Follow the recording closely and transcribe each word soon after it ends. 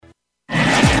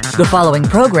The following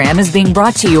program is being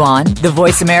brought to you on the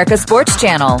Voice America Sports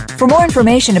Channel. For more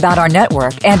information about our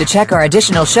network and to check our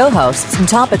additional show hosts and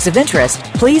topics of interest,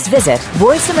 please visit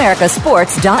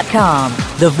voiceamericasports.com.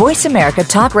 The Voice America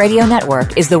Talk Radio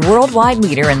Network is the worldwide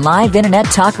leader in live Internet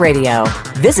talk radio.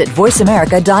 Visit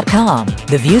voiceamerica.com.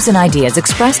 The views and ideas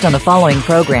expressed on the following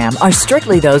program are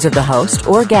strictly those of the host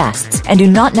or guests and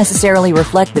do not necessarily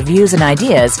reflect the views and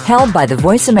ideas held by the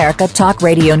Voice America Talk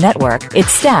Radio Network,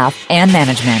 its staff, and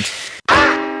management.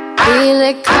 Feel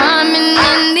it coming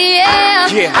in the air.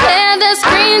 Yeah. Hear the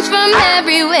screams from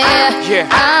everywhere. Yeah.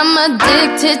 I'm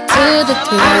addicted to the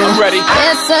thrill. I'm ready.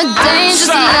 It's a dangerous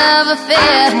love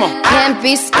affair. Can't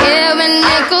be scared when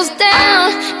it goes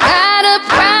down. Got a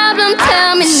problem?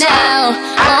 Tell me now.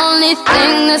 Only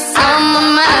thing that's on my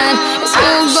mind is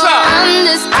who's gonna run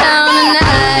this town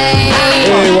tonight.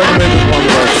 Hey, welcome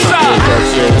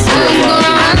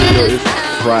to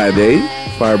Friday,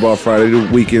 Fireball Friday. The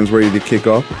weekend's ready to kick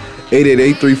off.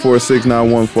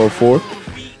 888-346-9144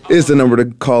 is the number to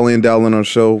call in, dial in on the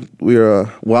show.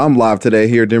 I'm live today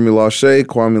here at Demery Lachey.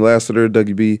 Kwamie, Lassiter,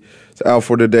 Dougie B is out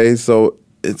for today, so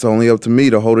it's only up to me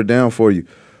to hold it down for you.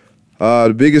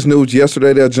 The biggest news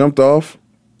yesterday that jumped off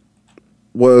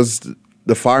was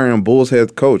the firing of Bulls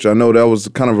head coach. I know that was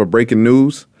kind of a breaking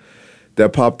news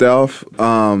that popped off.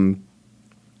 That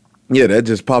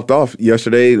just popped off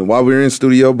yesterday while we were in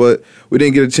studio, but we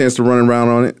didn't get a chance to run around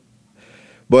on it.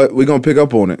 But we're going to pick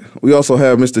up on it. We also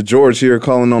have Mr. George here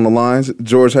calling on the lines.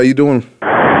 George, how you doing? Hey,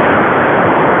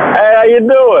 how you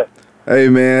doing? Hey,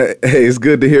 man. Hey, it's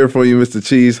good to hear from you, Mr.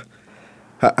 Cheese.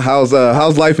 How's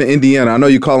life in Indiana? I know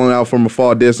you're calling out from a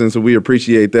far distance, and we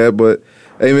appreciate that. But,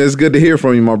 hey, man, it's good to hear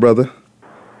from you, my brother.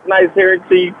 Nice hearing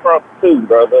to you from too,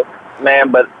 brother.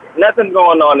 Man, but nothing's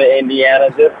going on in Indiana.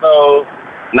 Just so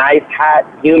nice, hot,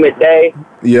 humid day.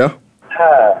 Yeah.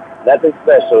 Nothing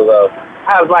special, though.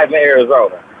 How's life in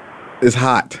Arizona? It's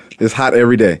hot. It's hot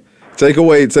every day. Take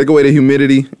away the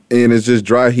humidity, and it's just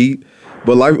dry heat.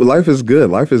 But life is good.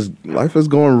 Life is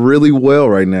going really well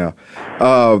right now.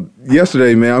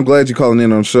 Yesterday, man, I'm glad you're calling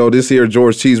in on the show. This here,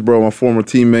 George Cheesebro, my former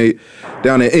teammate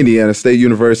down at Indiana State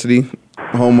University,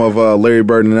 home of Larry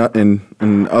Bird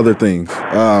and other things.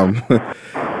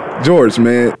 George,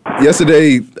 man,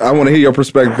 yesterday, I want to hear your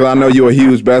perspective because I know you're a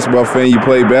huge basketball fan. You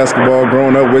played basketball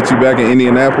growing up with you back in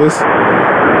Indianapolis.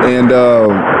 And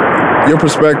your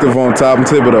perspective on Tom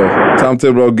Thibodeau. Tom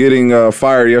Thibodeau getting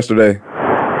fired yesterday.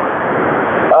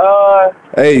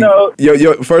 Hey,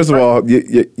 first of all,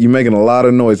 you're making a lot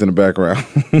of noise in the background.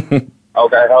 Okay,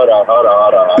 hold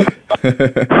on.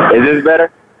 Is this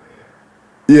better?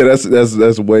 Yeah,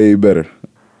 that's way better.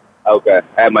 Okay,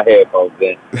 I have my headphones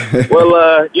in. Well,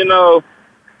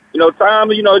 Tom,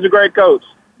 he's a great coach.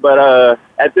 But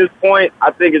at this point,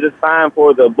 I think it's just time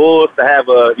for the Bulls to have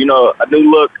a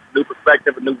new look, new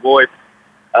perspective, a new voice.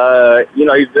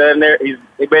 He's been there. He's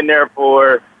been there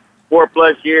for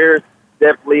 4+ years.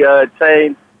 Definitely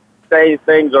changed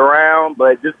things around,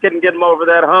 but just couldn't get him over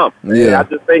that hump. Yeah, I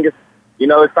just think it's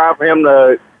time for him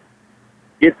to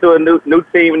get to a new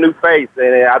team, a new face,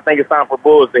 and I think it's time for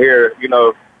Bulls to hear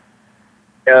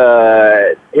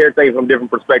things from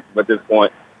different perspectives at this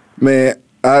point. Man,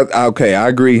 I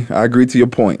agree. I agree to your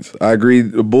points. I agree.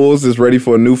 The Bulls is ready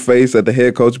for a new face at the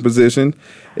head coach position.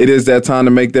 It is that time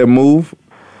to make that move.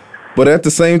 But at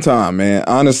the same time, man,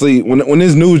 honestly, when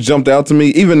this news jumped out to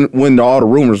me, even when all the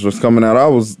rumors was coming out, I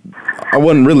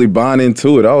wasn't really buying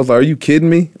into it. I was like, are you kidding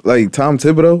me? Like, Tom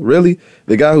Thibodeau, really?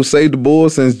 The guy who saved the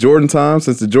Bulls since Jordan time,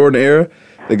 since the Jordan era?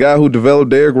 The guy who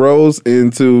developed Derrick Rose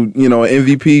into, an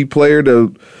MVP player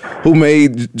who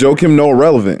made Joakim Noah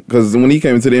relevant. Because when he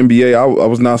came into the NBA, I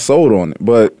was not sold on it.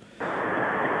 But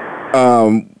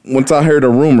once I heard the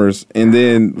rumors and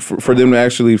then for them to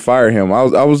actually fire him, I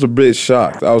was a bit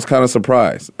shocked. I was kind of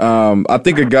surprised. I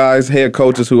think of guys, head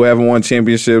coaches who haven't won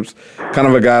championships, kind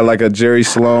of a guy like a Jerry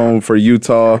Sloan for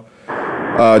Utah,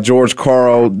 George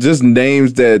Karl, just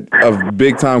names that of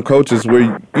big-time coaches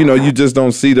where, you just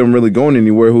don't see them really going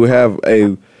anywhere who have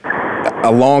a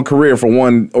long career for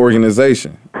one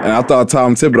organization. And I thought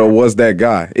Tom Thibodeau was that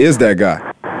guy, is that guy.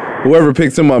 Whoever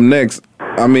picks him up next,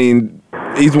 I mean,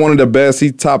 he's one of the best.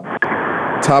 He's top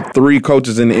 3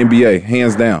 coaches in the NBA,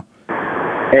 hands down.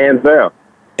 Hands down.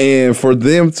 And for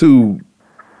them to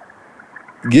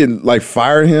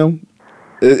fire him,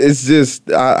 it's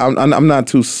just I'm not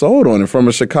too sold on it from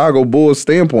a Chicago Bulls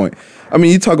standpoint. I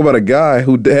mean, you talk about a guy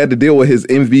who had to deal with his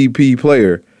MVP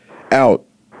player out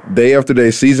day after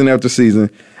day, season after season.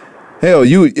 Hell,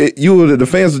 the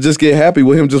fans would just get happy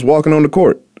with him just walking on the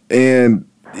court. And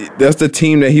that's the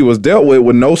team that he was dealt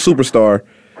with no superstar,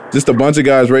 just a bunch of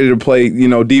guys ready to play,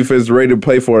 defense, ready to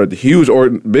play for a huge or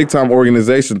big-time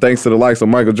organization thanks to the likes of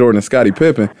Michael Jordan and Scottie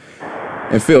Pippen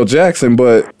and Phil Jackson.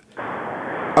 But,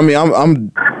 I mean,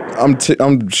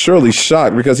 I'm surely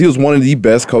shocked because he was one of the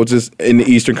best coaches in the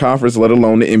Eastern Conference, let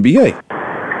alone the NBA.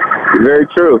 Very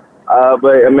true.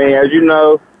 But, I mean, as you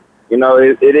know,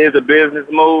 it is a business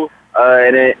move.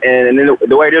 And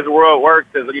the way this world works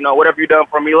is, what have you done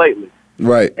for me lately?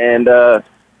 Right. And, I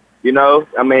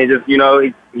mean, just,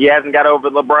 he hasn't got over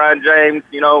LeBron James,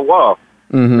 wall.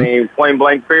 Mm-hmm. I mean, point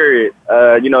blank period.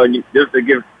 Just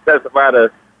to specify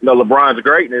the, LeBron's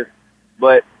greatness.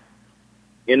 But,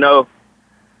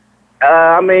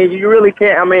 I mean, you really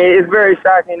can't. I mean, it's very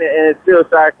shocking and it's still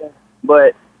shocking.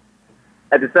 But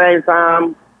at the same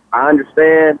time, I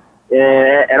understand.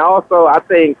 And also, I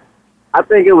think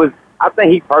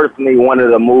he personally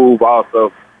wanted to move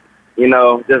also,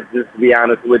 just to be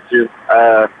honest with you.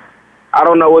 I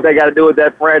don't know what they got to do with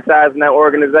that franchise and that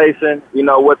organization.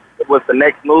 What's the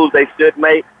next move they should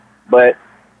make. But,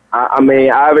 I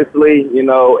mean, obviously,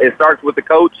 it starts with the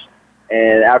coach.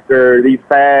 And after these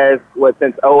past,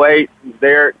 since 2008,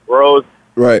 Derrick Rose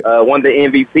won the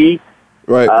MVP.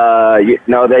 Right.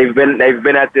 They've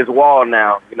been at this wall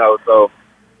now, so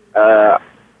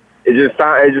it's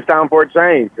just time for a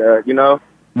change,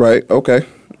 Right. Okay.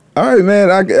 All right,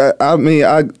 man. I mean,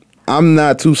 I'm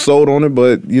not too sold on it,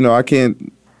 but I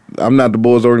can't. I'm not the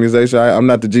Bulls organization. I'm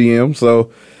not the GM,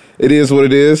 so it is what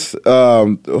it is. I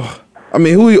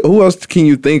mean, who else can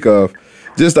you think of,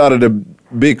 just out of the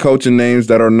big coaching names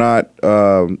that are not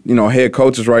head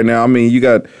coaches right now? I mean, you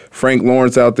got Frank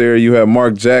Lawrence out there. You have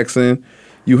Mark Jackson.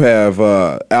 You have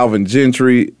Alvin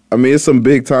Gentry. I mean, it's some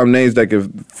big time names that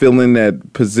can fill in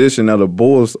that position of the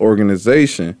Bulls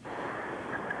organization.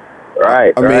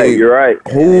 Right, I mean, you're right.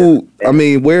 Who can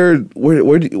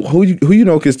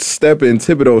step in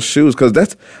Thibodeau's shoes? Because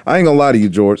I ain't gonna lie to you,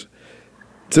 George.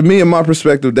 To me, in my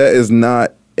perspective, that is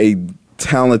not a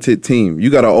talented team.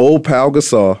 You got an old Pau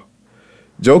Gasol.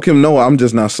 Joakim Noah, I'm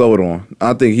just not sold on.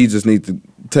 I think he just needs to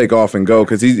take off and go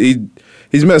because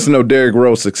he's messing up Derrick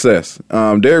Rose's success.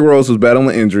 Derrick Rose was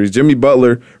battling injuries. Jimmy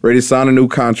Butler ready to sign a new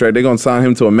contract. They're gonna sign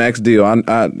him to a max deal.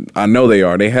 I know they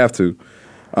are. They have to.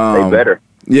 They better.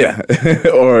 Yeah,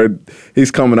 or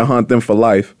he's coming to hunt them for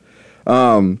life.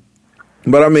 But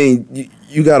I mean,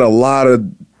 you got a lot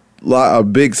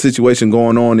of big situation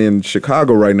going on in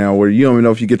Chicago right now, where you don't even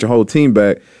know if you get your whole team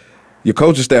back. Your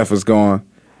coaching staff is gone.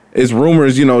 It's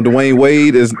rumors, Dwayne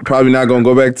Wade is probably not going to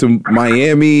go back to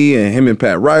Miami, and him and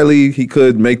Pat Riley, he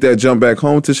could make that jump back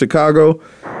home to Chicago.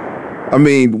 I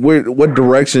mean, what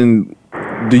direction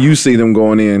do you see them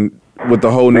going in with the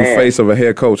whole new face of a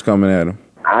head coach coming at them?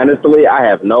 Honestly, I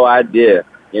have no idea.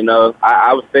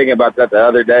 I was thinking about that the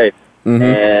other day, mm-hmm.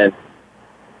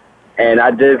 and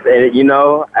I just,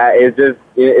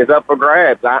 it's up for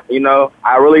grabs. I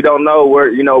really don't know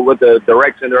where, what the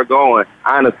direction they're going,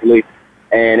 honestly.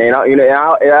 And it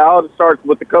all starts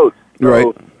with the coach. So, right.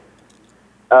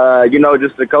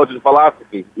 Just the coach's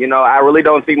philosophy. I really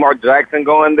don't see Mark Jackson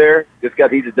going there just because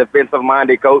he's a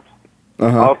defensive-minded coach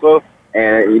also.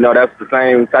 And, that's the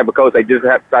same type of coach they just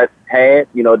had,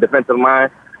 defensive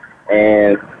mind.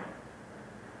 And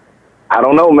I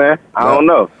don't know, man. I don't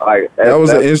know. Like that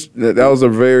was a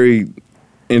very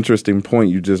interesting point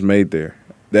you just made there.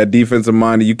 That defensive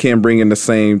mind, you can't bring in the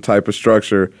same type of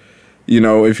structure.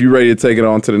 If you're ready to take it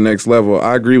on to the next level,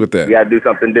 I agree with that. You got to do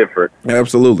something different.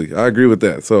 Absolutely. I agree with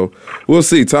that. So we'll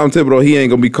see. Tom Thibodeau, he ain't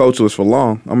going to be coachless for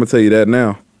long. I'm going to tell you that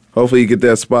now. Hopefully he get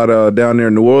that spot down there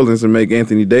in New Orleans and make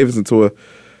Anthony Davis into the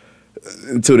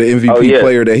MVP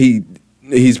player that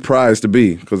he's prized to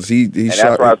be, because he and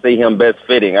that's where I see him best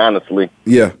fitting, honestly.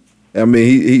 Yeah. I mean,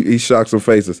 he shocked some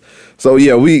faces. So,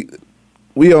 yeah, we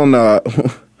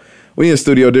in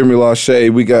studio, Demi Lachey.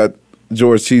 We got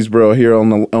George Cheeseborough here on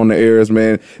the airs,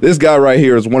 man. This guy right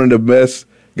here is one of the best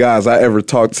guys I ever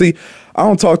talked. See, I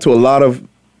don't talk to a lot of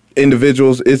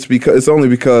individuals. It's only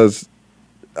because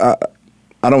I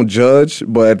don't judge,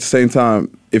 but at the same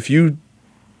time, if you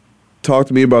talk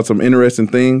to me about some interesting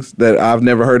things that I've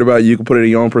never heard about, you can put it in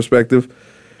your own perspective.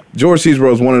 George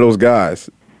Cheeseborough is one of those guys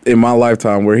in my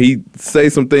lifetime where he say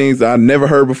some things I never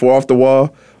heard before off the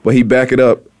wall, but he back it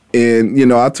up.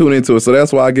 And, I tune into it. So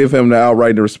that's why I give him the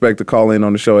outright respect to call in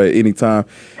on the show at any time.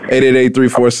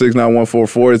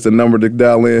 888-346-9144 is the number to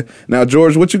dial in. Now,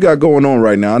 George, what you got going on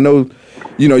right now? I know,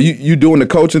 you doing the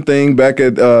coaching thing back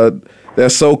at that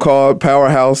so-called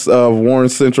powerhouse of Warren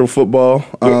Central football.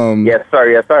 Yes,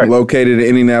 sir. Located in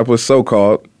Indianapolis,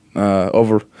 so-called.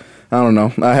 I don't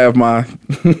know. I have my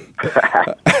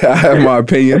I have my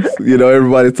opinions. You know,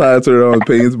 everybody's tied to their own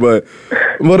opinions. But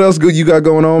what else good you got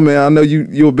going on, man? I know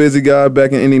you're a busy guy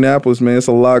back in Indianapolis, man. It's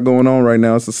a lot going on right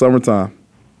now. It's the summertime.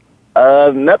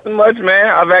 Nothing much, man.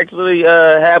 I've actually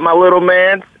had my little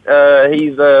man.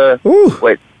 He's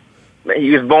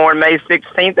he was born May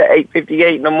 16th at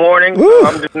 8:58 in the morning. So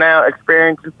I'm just now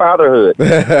experiencing fatherhood.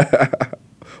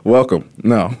 Welcome.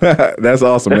 No, that's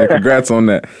awesome, man. Congrats on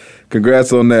that.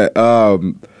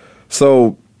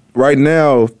 So right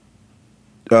now,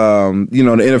 the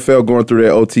NFL going through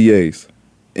their OTAs.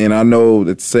 And I know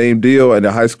it's the same deal at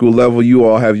the high school level. You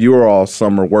all have your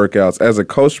summer workouts. As a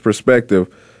coach perspective,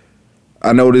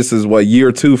 I know this is,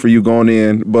 year 2 for you going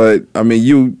in. But, I mean,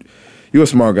 you're a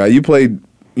smart guy. You played,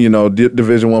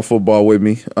 Division I football with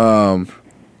me.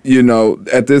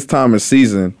 At this time of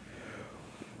season,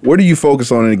 what do you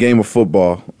focus on in a game of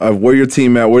football? Of where your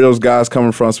team at, where those guys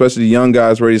coming from, especially the young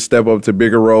guys ready to step up to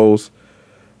bigger roles?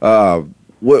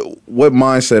 What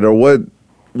mindset or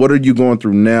what are you going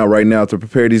through right now to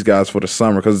prepare these guys for the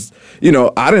summer? Because, I'm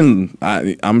going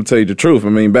to tell you the truth. I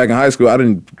mean, back in high school, I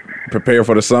didn't prepare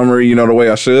for the summer, the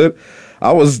way I should.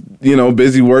 I was,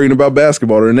 busy worrying about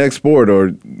basketball or the next sport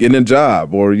or getting a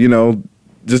job or,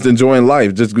 just enjoying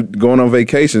life, just going on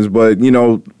vacations. But,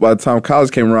 by the time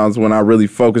college came around is when I really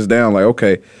focused down, like,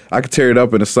 okay, I could tear it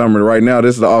up in the summer. Right now,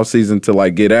 this is the off season to,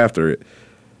 get after it.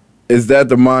 Is that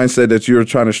the mindset that you're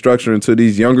trying to structure into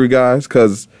these younger guys?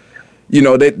 Because, they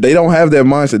don't have that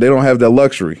mindset. They don't have that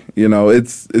luxury.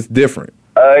 It's different.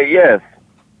 Yes.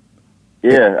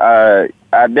 Yeah,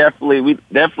 we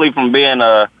definitely from being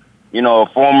a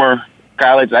former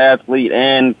college athlete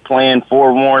and playing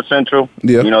for Warren Central,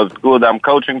 the school that I'm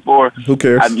coaching for. Who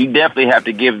cares? You definitely have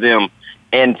to give them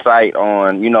insight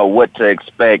on, what to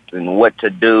expect and what to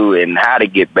do and how to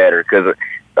get better. Because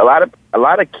a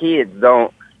lot of kids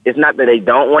don't. It's not that they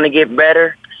don't want to get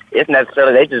better. It's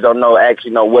necessarily they just don't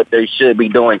know what they should be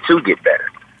doing to get better.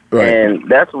 Right. And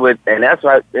that's what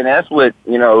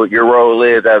your role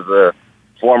is as a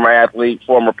former athlete,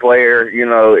 former player.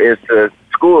 Is to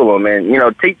school them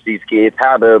and teach these kids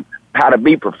how to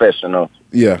be professional.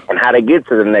 Yeah. And how to get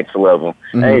to the next level.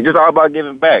 Mm-hmm. And it's just all about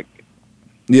giving back.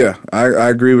 Yeah, I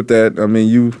agree with that. I mean,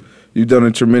 you've done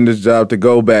a tremendous job to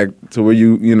go back to where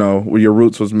where your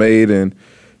roots was made and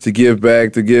to give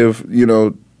back, to give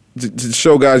to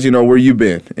show guys where you've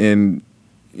been and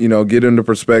get into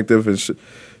perspective and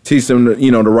teach them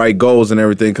the right goals and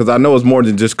everything. Because I know it's more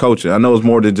than just coaching. I know it's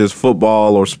more than just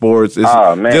football or sports. It's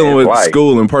dealing with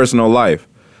school and personal life.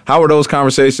 How are those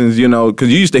conversations? Because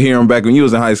you used to hear them back when you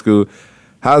was in high school.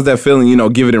 How's that feeling?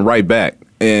 Giving it right back.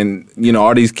 And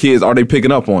are these kids, are they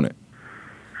picking up on it?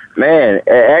 Man,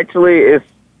 actually,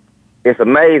 it's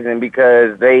amazing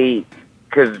because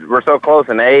we're so close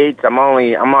in age.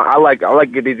 I like to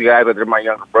get these guys that they're my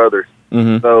younger brothers.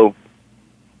 Mm-hmm. So,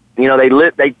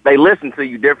 they listen to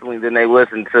you differently than they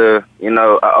listen to an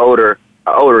older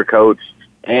coach.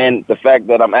 And the fact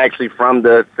that I'm actually from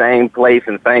the same place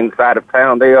and same side of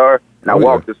town they are, and I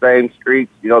walk the same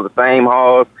streets, the same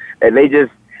halls, and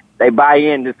they buy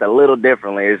in just a little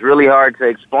differently. It's really hard to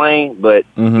explain, but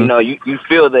mm-hmm. You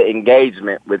feel the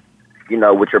engagement with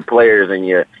your players and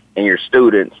your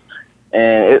students.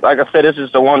 And like I said, it's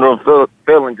just a wonderful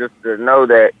feeling just to know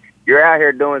that you're out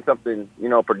here doing something,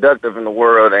 productive in the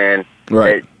world, and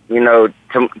right. that,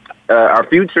 our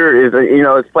future is,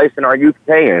 it's placed in our youth's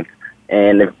hands.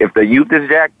 And if the youth is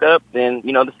jacked up, then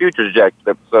the future is jacked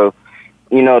up. So,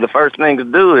 the first thing to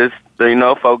do is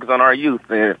to focus on our youth,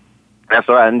 and that's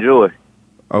what I enjoy.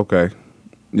 Okay,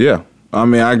 yeah. I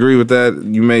mean, I agree with that.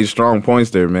 You made strong points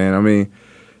there, man. I mean,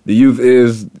 the youth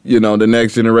is, the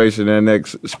next generation and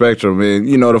next spectrum. And,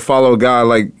 to follow a guy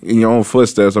like in your own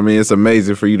footsteps, I mean, it's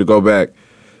amazing for you to go back,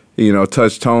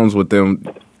 touch tones with them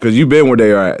because you've been where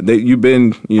they are at. You've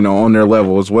been, on their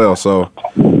level as well. So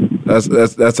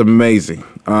that's amazing.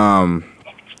 I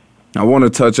want to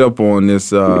touch up on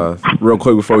this real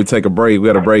quick before we take a break. We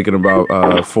got a break in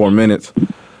about 4 minutes.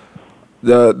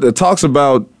 The talks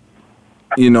about,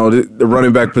 the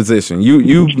running back position.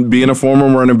 You being a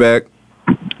former running back,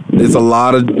 there's a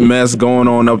lot of mess going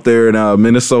on up there in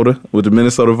Minnesota with the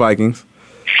Minnesota Vikings.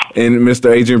 And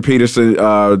Mr. Adrian Peterson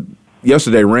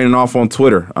yesterday ran off on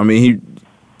Twitter. I mean,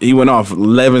 he went off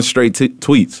 11 straight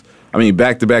tweets. I mean,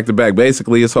 back to back to back.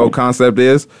 Basically, his whole concept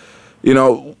is,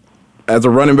 as a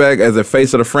running back, as a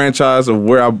face of the franchise of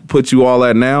where I put you all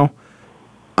at now,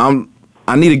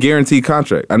 I need a guaranteed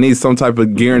contract. I need some type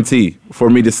of guarantee for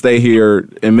me to stay here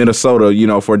in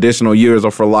Minnesota, for additional years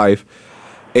or for life.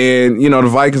 And, the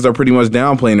Vikings are pretty much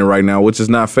downplaying it right now, which is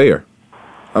not fair.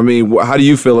 I mean, how do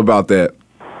you feel about that?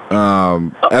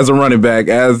 as a running back,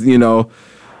 as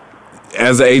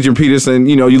Adrian Peterson,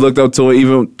 you looked up to him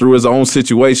even through his own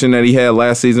situation that he had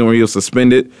last season where he was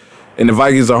suspended. And the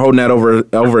Vikings are holding that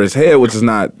over his head, which is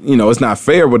not, it's not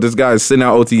fair. But this guy is sitting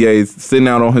out OTAs, sitting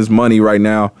out on his money right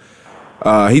now.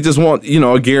 He just wants,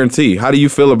 a guarantee. How do you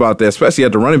feel about that, especially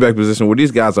at the running back position where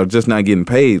these guys are just not getting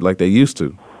paid like they used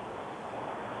to?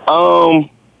 I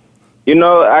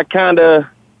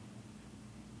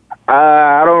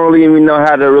don't really even know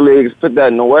how to really put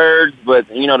that into words, but,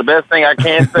 the best thing I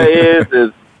can say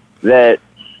is that,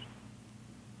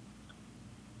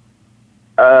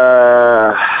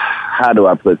 how do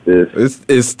I put this?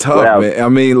 It's tough,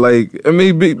 man.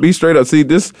 Be straight up. See,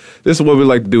 this is what we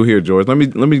like to do here, George. Let me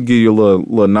give you a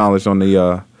little knowledge on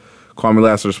the Kwamie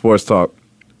Lassiter Sports Talk.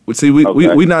 See, we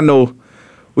don't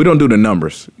do the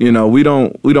numbers. We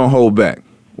don't hold back.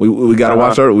 We gotta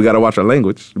watch our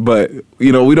language, but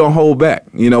we don't hold back.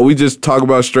 We just talk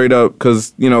about straight up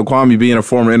because Kwamie being a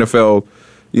former NFL,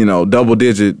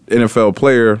 double-digit NFL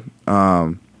player,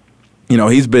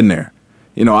 he's been there.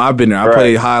 I've been there. I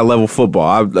played high-level football.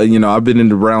 I've been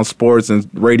into around sports and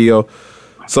radio,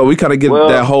 so we kind of get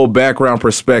that whole background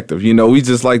perspective. We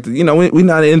just like we're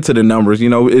not into the numbers.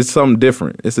 It's something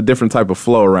different. It's a different type of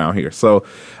flow around here. So,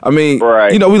 we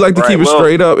like to keep it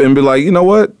straight up and be like, you know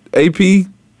what, AP,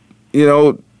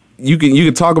 you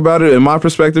can talk about it. In my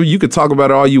perspective, you could talk about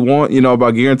it all you want,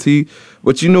 about guarantee,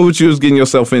 but you knew what you was getting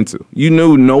yourself into. You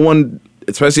knew no one,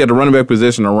 especially at the running back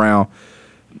position around,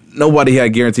 nobody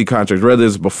had guaranteed contracts, whether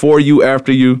it's before you,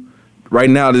 after you. Right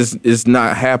now, this is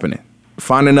not happening.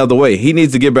 Find another way. He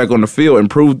needs to get back on the field and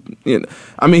prove. He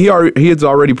has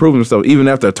already proven himself, even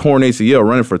after a torn ACL,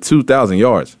 running for 2,000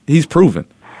 yards. He's proven.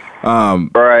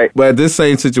 Right. But at this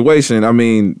same situation,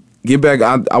 get back.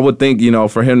 I would think,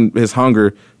 for him, his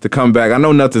hunger to come back. I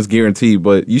know nothing's guaranteed,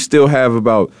 but you still have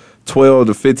about $12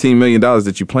 to $15 million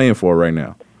that you're playing for right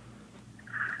now.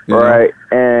 Right.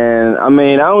 And,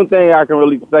 the only thing I can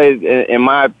really say, in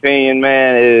my opinion,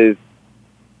 man,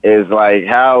 is like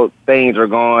how things are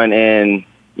going in,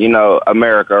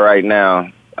 America right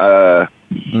now. Because,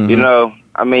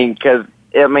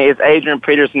 it's Adrian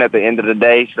Peterson at the end of the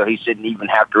day, so he shouldn't even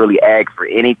have to really ask for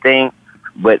anything.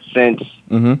 But since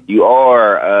you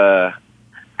are an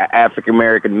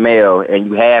African-American male and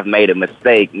you have made a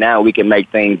mistake, now we can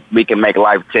make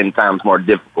life 10 times more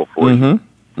difficult for you.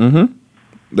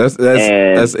 That's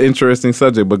an interesting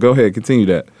subject, but go ahead, continue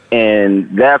that.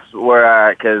 And that's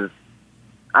where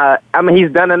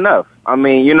he's done enough. I'm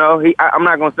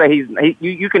not going to say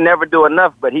you can never do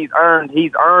enough, but he's earned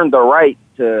the right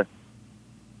to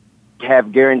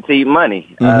have guaranteed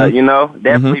money.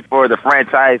 Definitely for the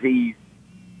franchise he's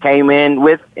came in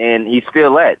with, and he's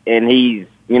still at, and he's,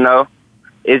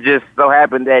 it just so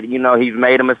happened that, he's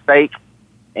made a mistake,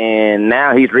 and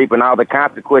now he's reaping all the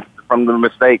consequences from the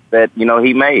mistake that,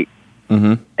 he made.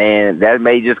 And that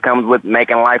may just comes with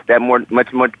making life that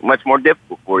much more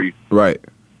difficult for you. Right.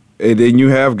 And then you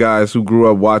have guys who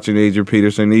grew up watching Adrian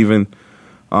Peterson, even,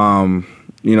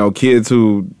 kids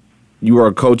who you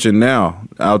are coaching now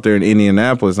out there in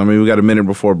Indianapolis. We got a minute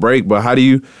before break, but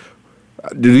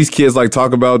do these kids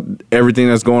talk about everything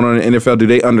that's going on in the NFL? Do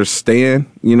they understand,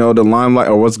 the limelight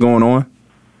or what's going on?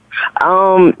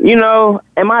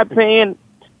 In my opinion,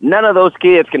 none of those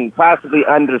kids can possibly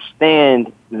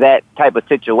understand that type of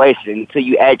situation until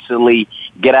you actually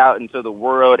get out into the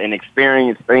world and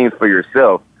experience things for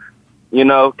yourself.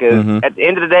 Because at the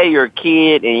end of the day, you're a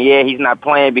kid, and yeah, he's not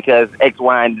playing because X,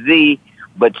 Y, and Z,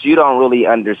 but you don't really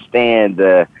understand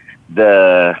the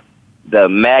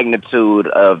magnitude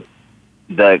of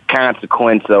the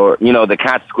consequence, or the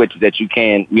consequences that you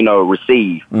can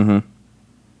receive.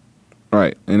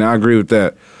 Right, and I agree with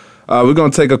that. We're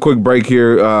going to take a quick break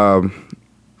here.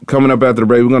 Coming up after the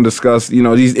break, we're going to discuss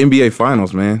these NBA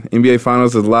Finals, man. NBA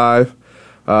Finals is live.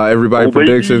 Everybody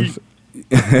predictions.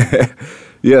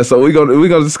 Yeah, so we're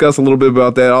gonna discuss a little bit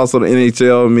about that. Also, the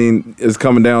NHL, is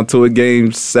coming down to it.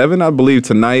 Game 7, I believe,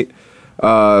 tonight.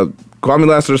 Kwamie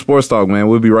Lassiter Sports Talk, man.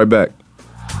 We'll be right back.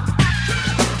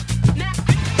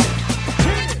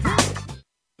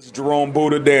 This is Jerome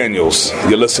Buddha Daniels.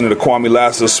 You're listening to Kwamie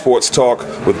Lassiter Sports Talk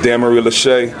with Dan-Marie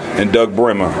Lachey and Doug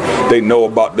Bremer. They know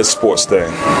about this sports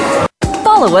thing.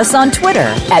 Follow us on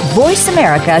Twitter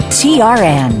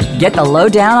 @VoiceAmericaTRN. Get the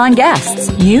lowdown on guests,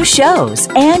 new shows,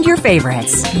 and your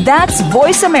favorites. That's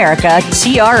Voice America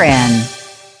TRN.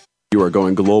 You are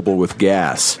going global with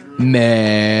gas.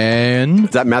 Man.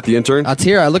 Is that Matt the intern? That's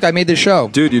here. Look, I made the show.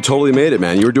 Dude, you totally made it,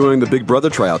 man. You were doing the Big Brother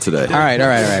tryout today. All right.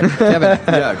 Kevin.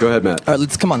 Yeah, go ahead, Matt. All right,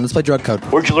 let's play Drug Code.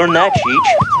 Where'd you learn that,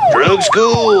 Cheech? Drug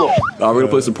school. We're going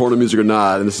to play some porno music or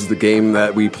not, and this is the game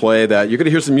that we play that you're going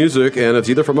to hear some music, and it's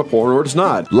either from a porn or it's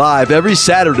not. Live every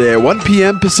Saturday at 1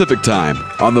 p.m. Pacific Time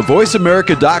on the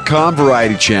VoiceAmerica.com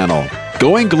Variety Channel.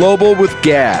 Going global with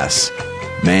gas.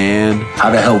 Man. How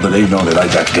the hell do they know that I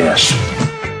got gas?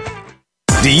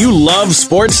 Do you love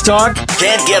sports talk?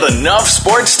 Can't get enough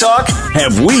sports talk?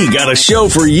 Have we got a show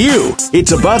for you?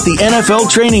 It's about the NFL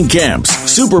training camps,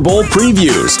 Super Bowl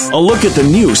previews, a look at the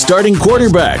new starting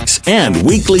quarterbacks, and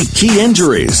weekly key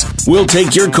injuries. We'll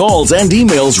take your calls and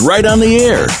emails right on the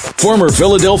air. Former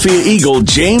Philadelphia Eagle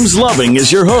James Loving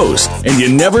is your host, and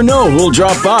you never know who'll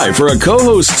drop by for a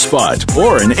co-host spot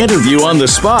or an interview on the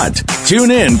spot. Tune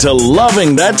in to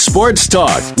Loving That Sports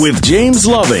Talk with James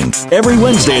Loving every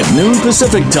Wednesday at noon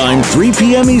Pacific Time, 3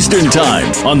 p.m. Eastern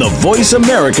Time on the Voice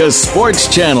America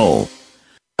Sports Channel.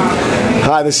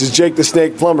 Hi, this is Jake the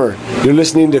Snake Plumber. You're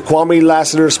listening to Kwamie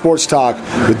Lassiter Sports Talk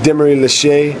with Demery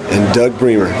Lachey and Doug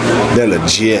Bremer. They're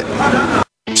legit.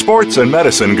 Sports and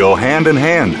medicine go hand in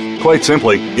hand. Quite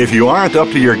simply, if you aren't up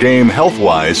to your game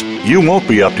health-wise, you won't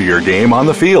be up to your game on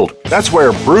the field. That's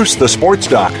where Bruce the Sports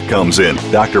Doc comes in.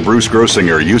 Dr. Bruce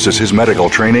Grossinger uses his medical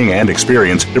training and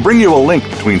experience to bring you a link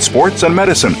between sports and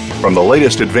medicine, from the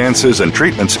latest advances and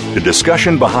treatments to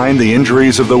discussion behind the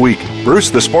injuries of the week.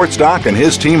 Bruce the Sports Doc and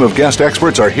his team of guest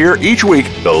experts are here each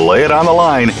week to lay it on the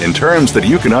line in terms that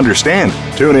you can understand.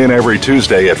 Tune in every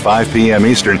Tuesday at 5 p.m.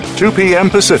 Eastern, 2 p.m.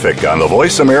 Pacific on the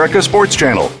Voice America Sports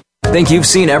Channel. Think you've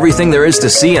seen everything there is to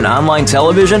see in online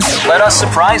television? Let us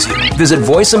surprise you. Visit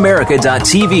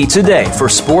voiceamerica.tv today for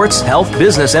sports, health,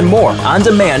 business, and more on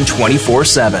demand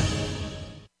 24/7.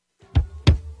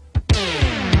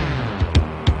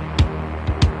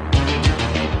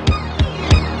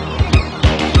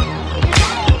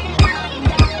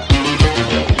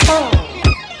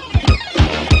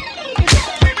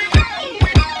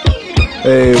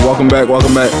 Hey, welcome back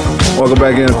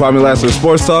in Kwamie Lassiter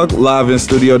Sports Talk, live in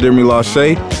studio, Demery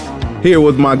Lachey, here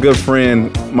with my good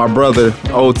friend, my brother,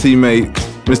 old teammate,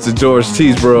 Mr. George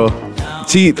Cheeseboro.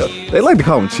 They like to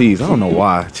call him Cheese. I don't know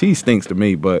why. Cheese stinks to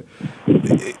me, but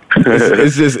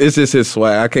it's just his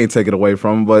swag. I can't take it away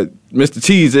from him. But Mr.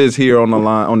 Cheese is here on the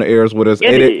line, on the airs with us.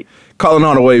 Calling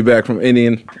all the way back from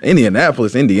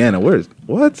Indianapolis, Indiana.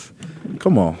 What?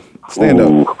 Come on, stand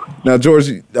up. Now, George,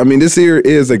 I mean, this here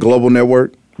is a global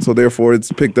network, so therefore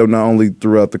it's picked up not only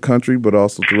throughout the country, but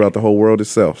also throughout the whole world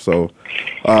itself. So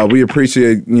we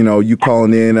appreciate, you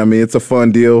calling in. I mean, it's a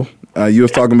fun deal. You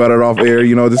was talking about it off air.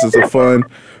 This is a fun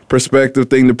perspective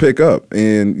thing to pick up.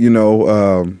 And,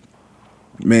 man,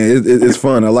 it's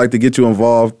fun. I like to get you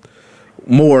involved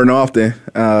more and often,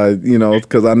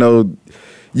 because I know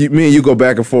me and you go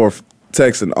back and forth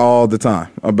texting all the time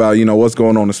about, what's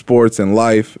going on in sports and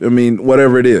life. I mean,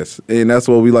 whatever it is. And that's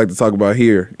what we like to talk about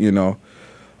here,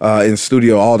 in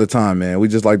studio all the time, man. We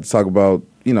just like to talk about,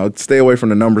 stay away from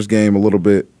the numbers game a little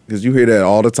bit, because you hear that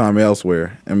all the time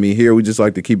elsewhere. I mean, here we just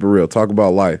like to keep it real, talk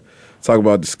about life, talk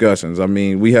about discussions. I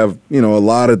mean, we have, a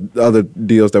lot of other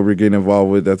deals that we're getting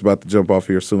involved with that's about to jump off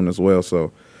here soon as well.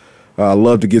 So I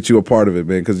love to get you a part of it,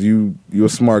 man, because you're a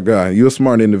smart guy. You're a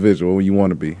smart individual when you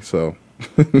want to be, so.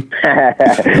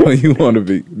 You want to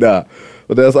be. But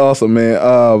that's awesome,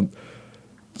 man.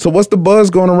 So what's the buzz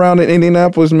going around in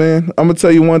Indianapolis, man? I'm going to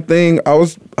tell you one thing. I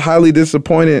was highly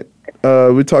disappointed.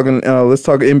 Let's talk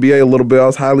NBA a little bit. I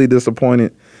was highly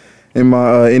disappointed in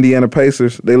my Indiana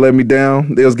Pacers. They let me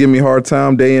down. They was giving me a hard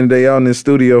time day in and day out in the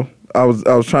studio. I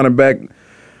was trying to back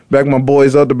my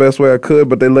boys up the best way I could,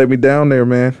 but they let me down there,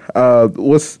 man.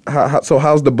 So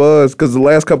how's the buzz? Because the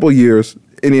last couple of years,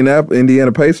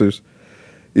 Indiana Pacers,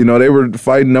 they were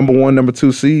fighting number 1, number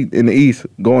 2 seed in the East,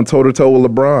 going toe-to-toe with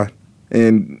LeBron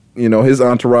and, his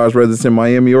entourage, whether it's in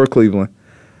Miami or Cleveland.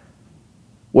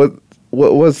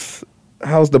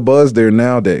 How's the buzz there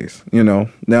nowadays, now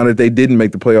that they didn't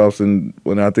make the playoffs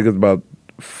when I think it's about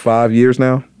 5 years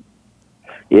now?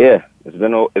 Yeah, it's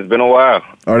been a while.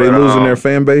 Are they losing their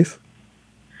fan base?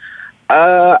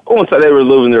 I won't say they were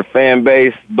losing their fan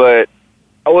base, but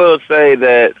I will say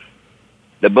that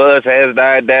the buzz has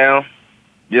died down.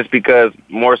 Just because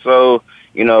more so,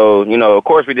 of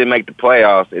course we didn't make the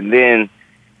playoffs, and then,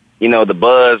 the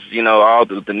buzz, all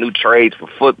the new trades for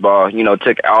football,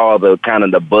 took all the kind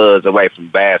of the buzz away from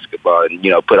basketball, and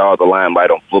put all the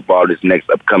limelight on football this next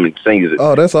upcoming season.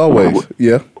 Oh, that's always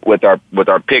with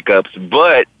our pickups.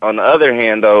 But on the other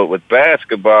hand, though, with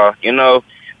basketball,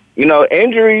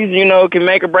 injuries, can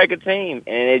make or break a team.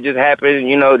 And it just happened,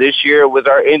 this year was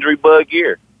our injury bug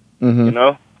year,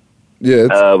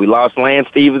 Yeah. We lost Lance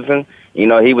Stevenson. He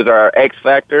was our X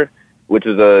factor, which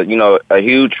is a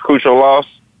huge, crucial loss.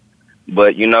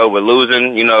 But, we're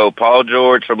losing, Paul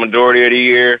George for majority of the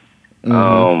year.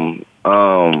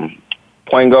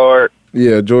 Point guard.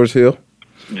 Yeah, George Hill.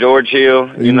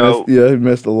 He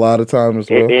missed a lot of time as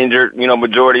well. Injured,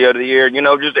 majority of the year.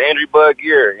 Just an injury bug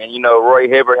year. And, Roy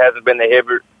Hibbert hasn't been the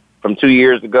Hibbert from 2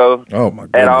 years ago. Oh, my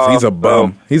goodness. He's a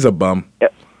bum. He's a bum.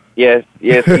 Yes, he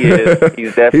is.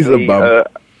 He's definitely. He's a bum.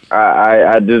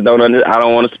 I just don't I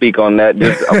don't want to speak on that.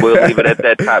 I will leave it at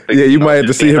that topic. Yeah, you might have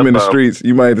to see him in the streets.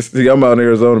 You might have to see. I'm out in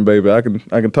Arizona, baby. I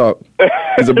can talk.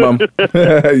 He's a bum.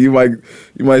 you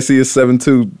might see his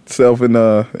 7'2" self in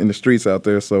the streets out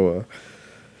there. So,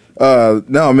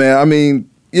 no, man. I mean,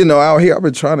 out here, I've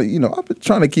been trying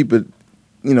to keep it,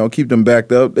 keep them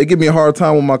backed up. They give me a hard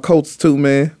time with my Colts too,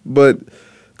 man. But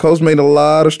Colts made a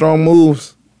lot of strong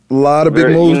moves. A lot of big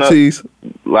moves, Cheese.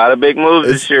 A lot of big moves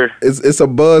this year. It's a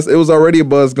buzz. It was already a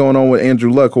buzz going on with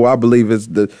Andrew Luck, who I believe is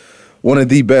one of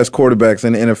the best quarterbacks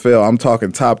in the NFL. I'm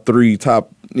talking top 3,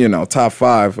 top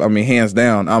 5. I mean, hands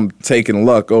down. I'm taking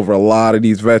Luck over a lot of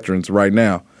these veterans right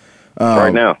now.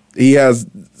 He has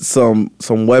some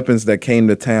weapons that came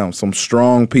to town, some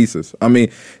strong pieces. I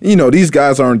mean, these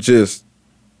guys aren't just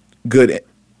good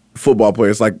football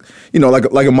players like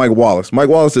a Mike Wallace. Mike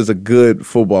Wallace is a good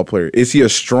football player. Is he a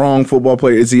strong football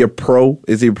player? Is he a pro?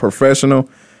 Is he a professional?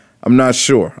 I'm not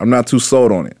sure. I'm not too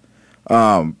sold on it.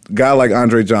 Guy like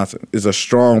Andre Johnson is a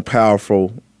strong,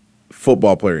 powerful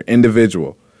football player,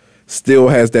 individual. Still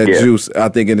has that juice, I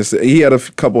think. He had a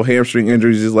couple hamstring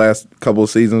injuries his last couple of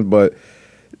seasons, but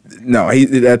no,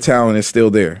 that talent is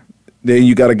still there. Then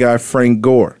you got a guy, Frank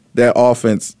Gore. That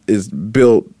offense is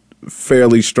built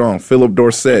fairly strong. Philip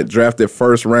Dorsett, drafted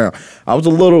first round. I was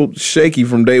a little shaky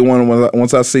from day one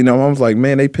once I seen him. I was like,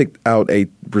 man, they picked out a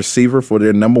receiver for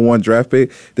their number 1 draft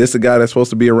pick. This is a guy that's supposed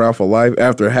to be around for life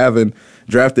after having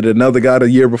drafted another guy the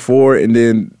year before and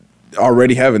then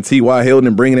already having T.Y. Hilton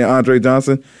and bringing in Andre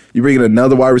Johnson. You bring in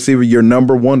another wide receiver, your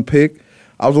number 1 pick.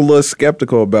 I was a little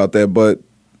skeptical about that, but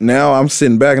now I'm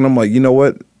sitting back and I'm like, you know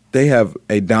what? They have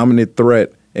a dominant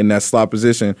threat in that slot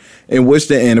position, in which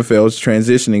the NFL is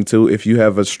transitioning to. If you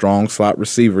have a strong slot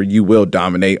receiver, you will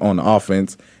dominate on the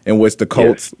offense, in which the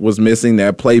Colts was missing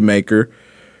that playmaker,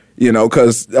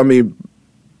 because, I mean,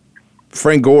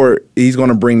 Frank Gore, he's going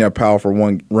to bring that powerful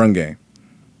run game.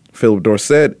 Philip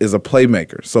Dorsett is a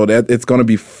playmaker, so that it's going to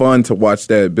be fun to watch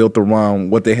that built around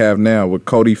what they have now with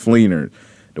Cody Fleener,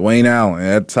 Dwayne Allen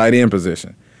at tight end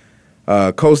position.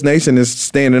 Coast Nation is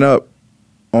standing up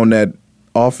on that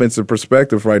offensive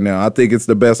perspective right now. I think it's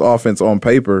the best offense on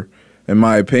paper, in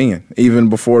my opinion, even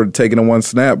before taking a 1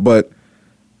 snap. But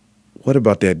what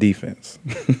about that defense?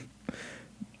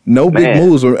 No big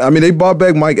moves. I mean, they brought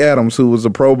back Mike Adams, who was a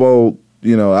Pro Bowl.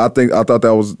 I thought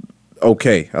that was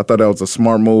okay. I thought that was a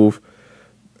smart move.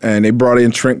 And they brought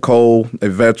in Trent Cole, a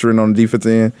veteran on the defense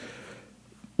end.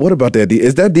 What about that?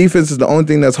 Is that defense the only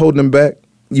thing that's holding them back?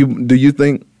 Do you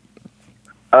think?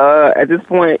 At this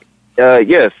point,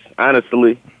 yes.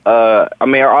 Honestly, I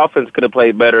mean, our offense could have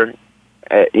played better,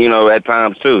 at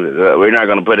times too. We're not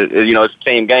going to put it. It's a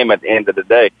team game at the end of the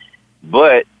day.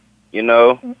 But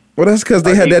well, that's because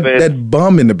they had that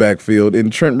bum in the backfield in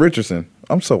Trent Richardson.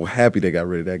 I'm so happy they got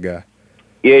rid of that guy.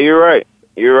 Yeah, you're right.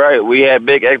 You're right. We had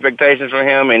big expectations for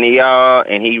him, and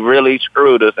he really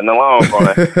screwed us in the long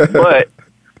run. But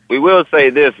we will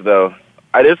say this though.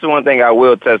 This is one thing I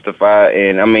will testify,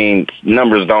 and I mean,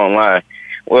 numbers don't lie.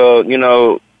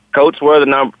 Well, Colts were the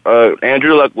number.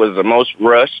 Andrew Luck was the most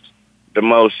rushed, the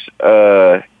most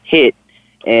hit,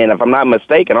 and if I'm not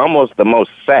mistaken, almost the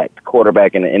most sacked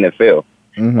quarterback in the NFL.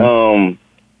 Mm-hmm.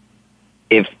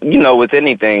 If with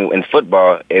anything in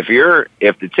football, if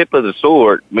the tip of the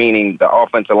sword, meaning the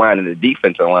offensive line and the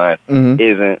defensive line,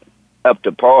 isn't up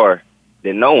to par,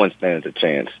 then no one stands a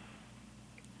chance.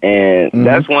 And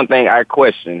that's one thing I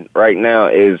question right now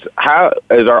is how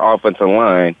is our offensive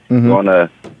line going to.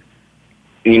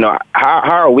 How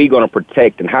are we going to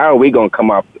protect and how are we going to come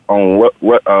up on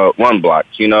run blocks?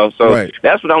 So right.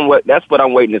 That's what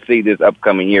I'm waiting to see this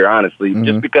upcoming year. Honestly,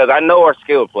 just because I know our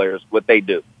skilled players what they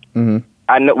do.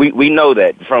 I know we know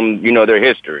that from their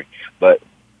history, but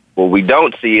what we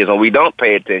don't see is, and we don't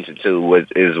pay attention to,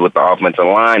 is what the offensive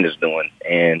line is doing,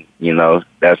 and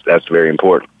that's very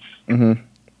important.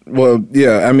 Well,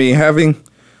 yeah, I mean having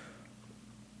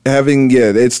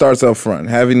it starts up front.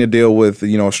 Having to deal with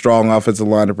a strong offensive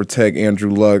line to protect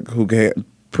Andrew Luck, who can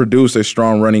produce a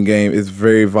strong running game, is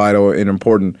very vital and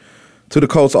important to the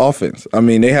Colts offense. I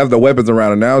mean, they have the weapons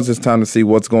around, and now it's just time to see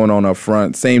what's going on up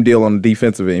front. Same deal on the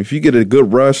defensive end. If you get a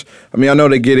good rush, I mean, I know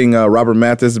they're getting Robert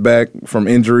Mathis back from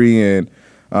injury, and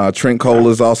Trent Cole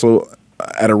is also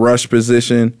at a rush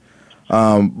position.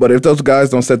 But if those guys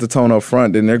don't set the tone up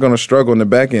front, then they're going to struggle in the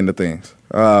back end of things.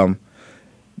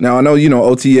 Now, I know,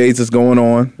 OTAs is going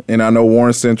on, and I know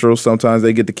Warren Central, sometimes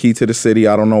they get the key to the city.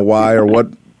 I don't know why or what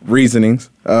reasonings.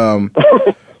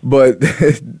 But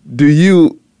do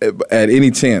you, at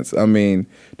any chance, I mean,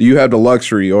 do you have the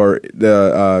luxury or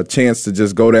the chance to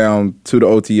just go down to the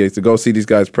OTAs, to go see these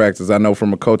guys practice? I know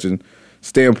from a coaching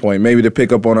standpoint, maybe to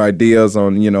pick up on ideas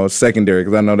on, secondary,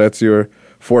 because I know that's your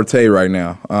forte right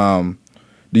now.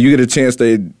 Do you get a chance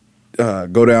to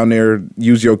go down there,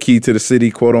 use your key to the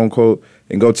city, quote unquote,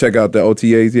 and go check out the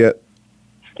OTAs yet?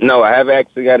 No, I haven't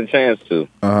actually got a chance to.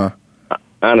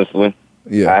 Honestly,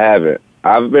 yeah, I haven't.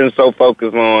 I've been so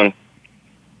focused on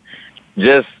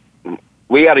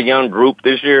we got a young group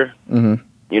this year.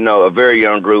 Mm-hmm. A very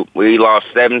young group. We lost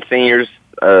 7 seniors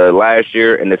last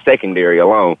year in the secondary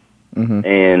alone,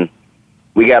 and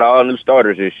we got all new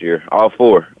starters this year, all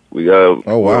 4. We go.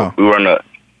 Oh wow. We run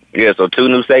so 2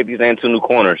 new safeties and 2 new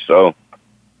corners. So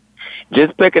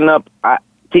just picking up,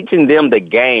 teaching them the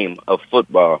game of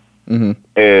football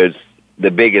is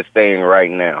the biggest thing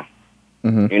right now.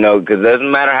 Because it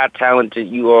doesn't matter how talented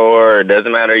you are, it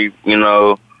doesn't matter,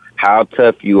 how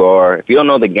tough you are. If you don't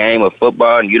know the game of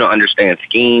football and you don't understand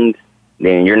schemes,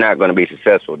 then you're not going to be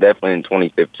successful, definitely in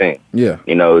 2015. Yeah.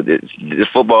 This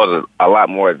football is a lot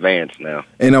more advanced now.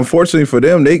 And unfortunately for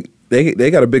them,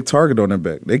 they got a big target on their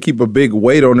back. They keep a big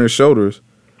weight on their shoulders.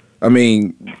 I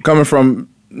mean, coming from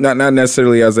not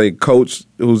necessarily as a coach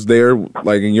who's there,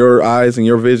 like in your eyes and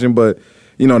your vision, but,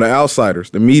 the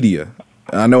outsiders, the media.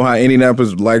 I know how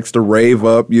Indianapolis likes to rave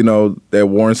up, that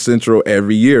Warren Central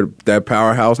every year, that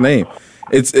powerhouse name.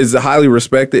 It's highly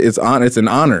respected. It's an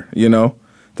honor,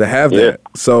 to have that.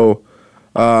 So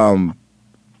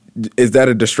is that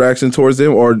a distraction towards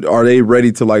them, or are they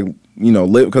ready to live?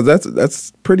 Because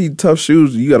that's pretty tough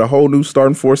shoes. You got a whole new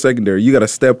starting 4 secondary. You got to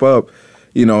step up,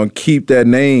 and keep that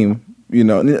name,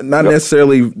 not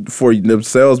necessarily for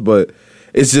themselves, but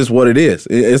it's just what it is.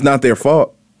 It's not their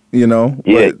fault, Yeah,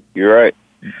 but, you're right.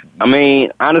 I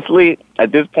mean, honestly,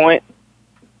 at this point,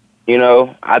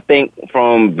 I think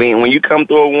when you come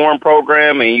through a Warren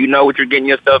program and you know what you're getting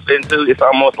yourself into, it's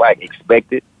almost like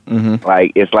expected.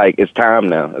 Like it's time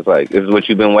now. It's like this is what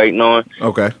you've been waiting on.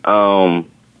 Okay.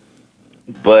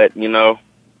 But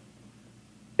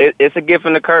it's a gift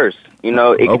and a curse.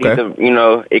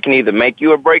 It can either make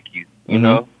you or break you.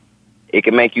 It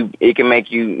can make you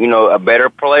a better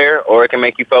player, or it can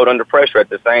make you fold under pressure at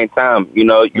the same time. You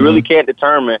really can't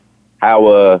determine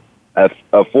how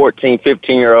a 14,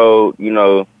 15-year-old,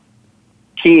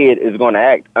 kid is going to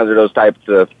act under those types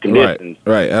of conditions.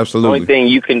 Right, absolutely. Only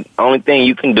thing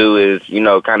you can do is,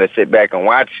 kind of sit back and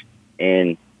watch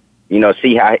and,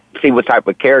 see what type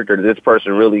of character this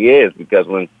person really is, because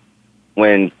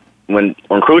when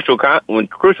crucial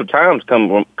times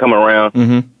come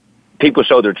around, people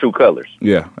show their true colors.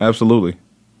 Yeah, absolutely.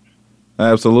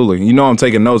 Absolutely. I'm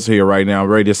taking notes here right now. I'm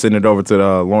ready to send it over to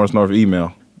the Lawrence North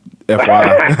email.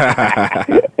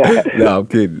 FYI. No, I'm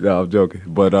kidding. No, I'm joking.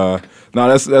 But no,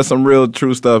 that's some real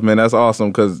true stuff, man. That's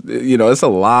awesome because, it's a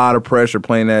lot of pressure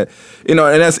playing that, and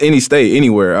that's any state,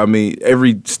 anywhere. I mean,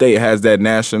 every state has that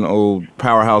national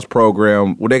powerhouse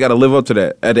program where they got to live up to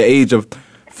that at the age of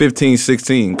 15,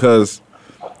 16, because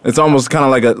it's almost kind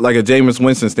of like a Jameis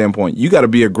Winston standpoint. You got to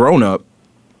be a grown-up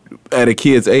at a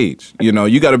kid's age.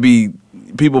 You got to be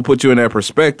 – people put you in that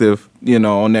perspective,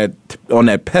 on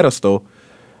that pedestal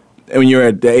when you're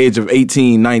at the age of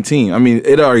 18, 19. I mean,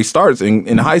 it already starts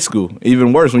in high school.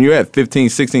 Even worse, when you're at 15,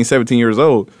 16, 17 years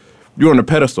old, you're on the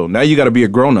pedestal. Now you got to be a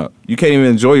grown-up. You can't even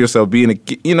enjoy yourself being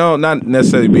not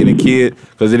necessarily being a kid,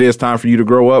 because it is time for you to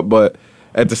grow up, but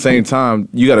at the same time,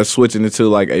 you got to switch it into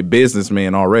like a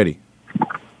businessman already.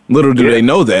 Little do they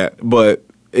know that, but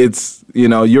it's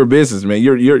you're a businessman.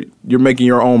 You're making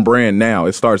your own brand now.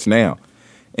 It starts now,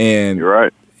 and you're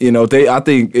right. I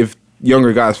think if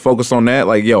younger guys focus on that,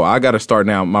 like, I got to start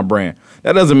now my brand.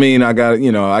 That doesn't mean I got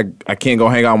I can't go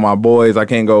hang out with my boys. I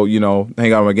can't go hang out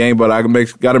with my game, but I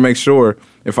got to make sure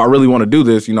if I really want to do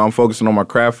this, I'm focusing on my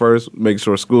craft first, making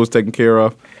sure school's taken care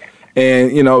of,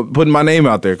 and putting my name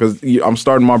out there because I'm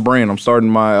starting my brand. I'm starting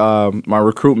my my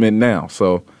recruitment now.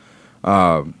 So.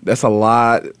 That's a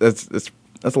lot. That's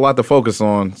a lot to focus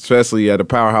on, especially at a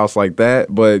powerhouse like that.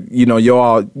 But you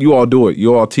all do it.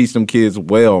 You all teach them kids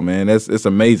well, man. It's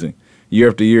amazing year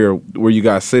after year where you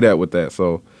guys sit at with that.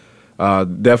 So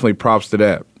definitely props to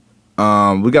that.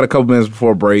 We got a couple minutes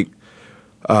before break.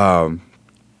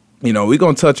 You know, we're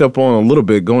going to touch up on a little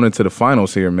bit going into the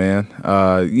finals here, man.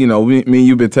 You know, me and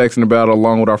you've been texting about it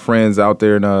along with our friends out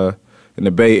there in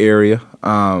the Bay Area.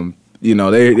 You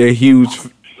know, they're huge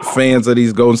fans of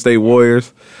these Golden State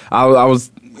Warriors. I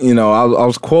was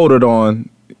quoted on,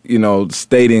 you know,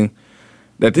 stating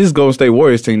that this Golden State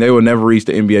Warriors team, they will never reach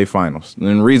the NBA Finals.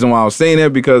 And the reason why I was saying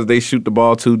that because they shoot the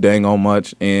ball too dang on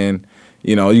much, and,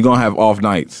 you know, you're going to have off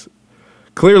nights.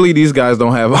 Clearly, these guys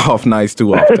don't have off nights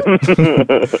too often.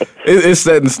 It's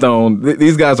set in stone.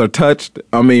 These guys are touched.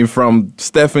 I mean, from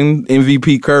Stephen,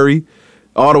 MVP Curry,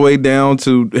 all the way down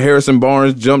to Harrison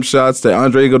Barnes, jump shots, to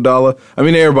Andre Iguodala. I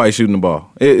mean, everybody's shooting the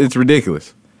ball. It's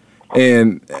ridiculous.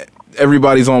 And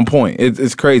everybody's on point.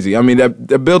 It's crazy. I mean,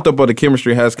 that built-up of the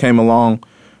chemistry has came along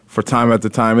for time after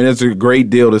time, and it's a great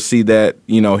deal to see that,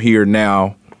 you know, here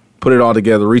now, put it all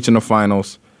together, reaching the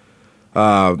finals.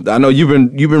 I know you've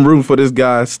been rooting for this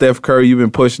guy, Steph Curry. You've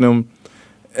been pushing him.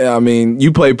 I mean,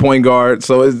 you play point guard,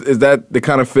 so is that the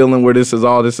kind of feeling where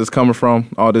all this is coming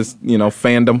from? All this, you know,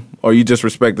 fandom, or you just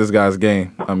respect this guy's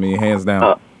game? I mean, hands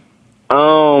down.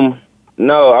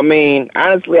 No, I mean,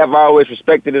 honestly, I've always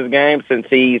respected his game since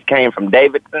he came from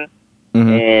Davidson,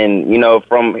 and you know,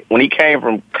 from when he came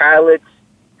from college.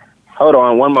 Hold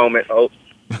on, one moment. Oh,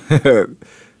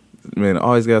 man,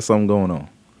 always got something going on.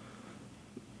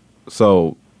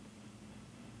 So,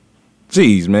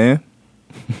 geez, man.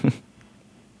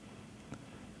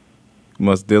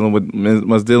 must dealing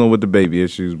with the baby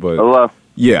issues, but hello.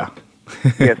 Yeah.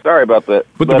 Yeah, sorry about that.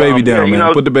 Put the baby down,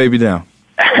 man. Put the baby down.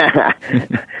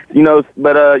 You know,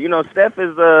 Steph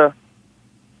is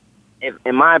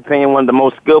in my opinion, one of the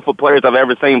most skillful players I've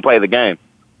ever seen play the game.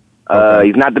 Okay.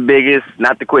 He's not the biggest,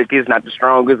 not the quickest, not the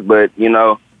strongest, but you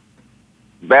know,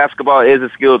 basketball is a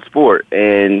skilled sport,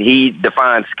 and he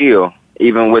defines skill,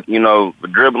 even with, you know,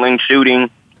 dribbling, shooting,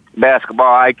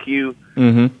 basketball IQ.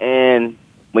 And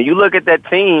when you look at that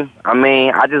team, I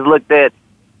mean, I just looked at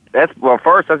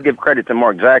first, let's give credit to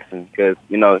Mark Jackson because,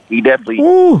 you know, he definitely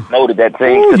molded that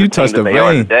team. You touched the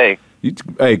vein.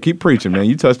 Hey, keep preaching, man.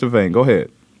 You touched the vein. Go ahead.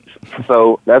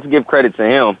 So let's give credit to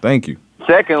him. Thank you.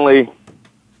 Secondly,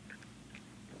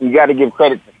 you got to give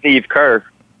credit to Steve Kerr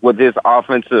with his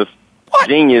offensive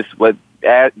genius with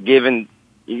giving,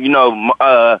 you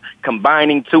know,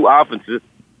 combining two offenses.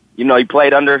 You know, he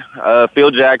played under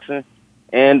Phil Jackson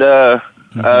and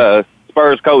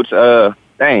Spurs coach,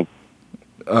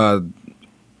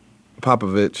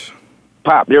 Popovich.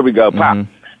 Pop, there we go, Pop.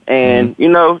 And you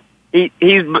know, he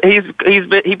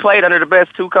played under the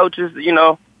best two coaches, you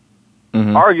know,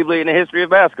 arguably in the history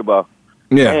of basketball.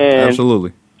 Yeah, and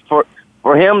absolutely.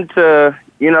 For him to,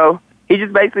 you know, he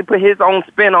just basically put his own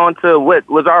spin onto what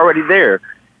was already there,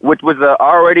 which was a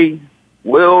already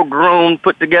well-groomed,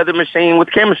 put-together machine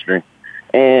with chemistry.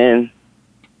 And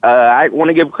I want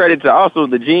to give credit to also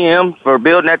the GM for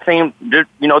building that team,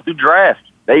 you know, through draft.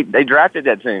 They drafted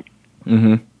that team.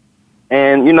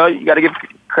 And, you know, you got to give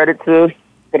credit to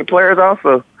the players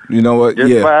also. You know what?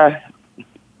 Just by,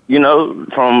 you know,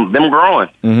 from them growing.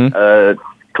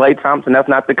 Klay Thompson, that's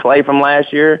not the Klay from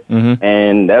last year,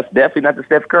 and that's definitely not the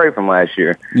Steph Curry from last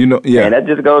year. You know, yeah. And that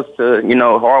just goes to, you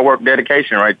know, hard work,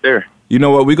 dedication right there. You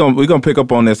know what? We're gonna pick up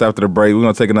on this after the break. We're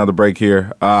gonna take another break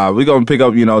here. We're gonna pick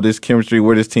up, you know, this chemistry,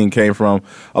 where this team came from,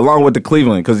 along with the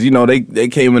Cleveland, because, you know, they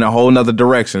came in a whole nother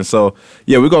direction. So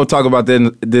yeah, we're gonna talk about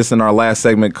this in our last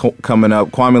segment coming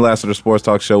up. Kwamie Lassiter Sports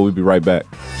Talk Show. We'll be right back.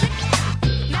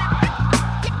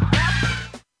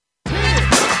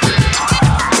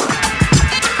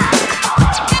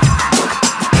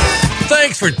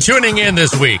 Thanks for tuning in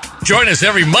this week. Join us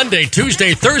every Monday,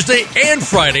 Tuesday, Thursday, and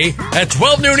Friday at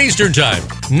 12 noon Eastern Time,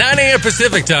 9 a.m.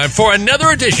 Pacific Time for another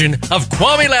edition of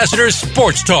Kwamie Lassiter's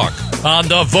Sports Talk on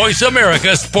the Voice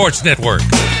America Sports Network.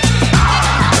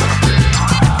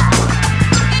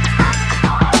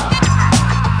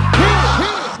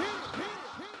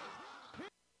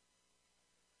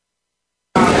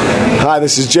 Hi,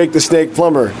 this is Jake the Snake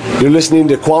Plumber. You're listening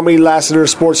to Kwamie Lassiter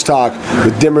Sports Talk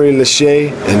with Demery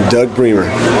Lachey and Doug Bremer.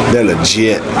 They're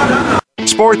legit.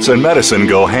 Sports and medicine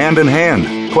go hand in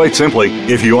hand. Quite simply,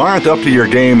 if you aren't up to your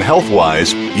game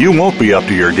health-wise, you won't be up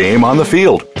to your game on the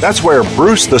field. That's where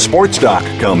Bruce the Sports Doc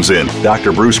comes in.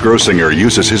 Dr. Bruce Grossinger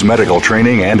uses his medical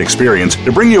training and experience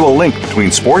to bring you a link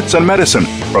between sports and medicine,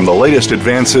 from the latest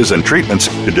advances and treatments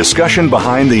to discussion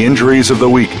behind the injuries of the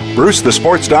week. Bruce the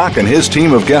Sports Doc and his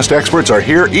team of guest experts are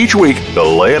here each week to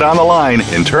lay it on the line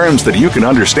in terms that you can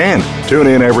understand. Tune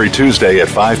in every Tuesday at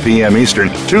 5 p.m. Eastern,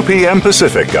 2 p.m.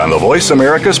 Pacific on the Voice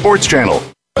America Sports Channel.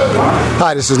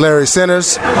 Hi, this is Larry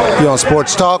Centers. You're on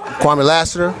Sports Talk, Kwamie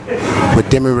Lassiter with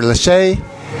Demery Lachey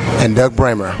and Doug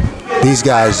Bremer. These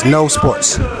guys know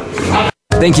sports.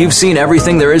 Think you've seen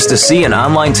everything there is to see in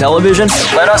online television?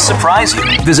 Let us surprise you.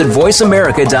 Visit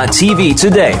voiceamerica.tv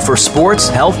today for sports,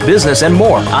 health, business, and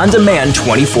more on demand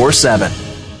 24/7.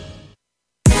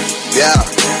 Yeah.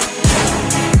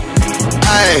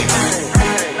 Hey.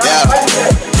 Yeah.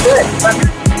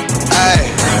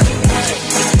 Hey.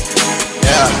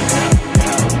 Yeah.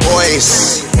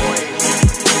 Voice.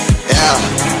 Yeah.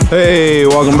 Hey,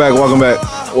 welcome back.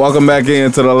 Welcome back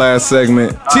into the last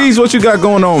segment. Cheese, what you got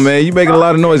going on, man? You making a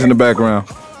lot of noise in the background.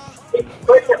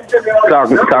 Talk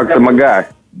to my guy.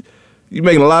 You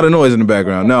making a lot of noise in the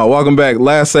background. No, welcome back.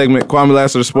 Last segment, Kwamie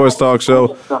Lassiter Sports Talk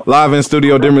Show. Live in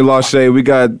studio, Demery Lachey. We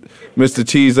got Mr.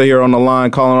 Cheese here on the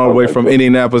line, calling all the way from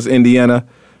Indianapolis, Indiana,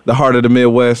 the heart of the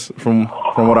Midwest, from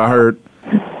what I heard.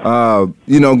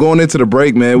 Going into the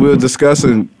break, man, we were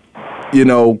discussing,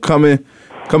 coming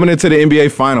into the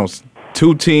NBA Finals.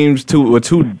 Two teams, with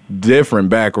two different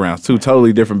backgrounds, two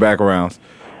totally different backgrounds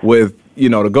with,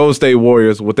 the Golden State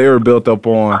Warriors, what they were built up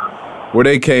on, where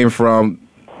they came from.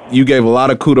 You gave a lot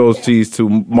of kudos, Cheese, to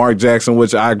Mark Jackson,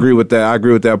 which I agree with that. I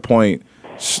agree with that point,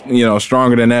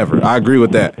 stronger than ever. I agree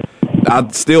with that. I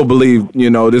still believe,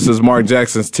 this is Mark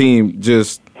Jackson's team,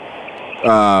 just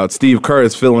Steve Kerr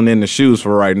is filling in the shoes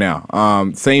for right now.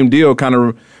 Same deal kind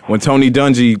of when Tony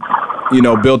Dungy,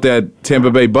 built that Tampa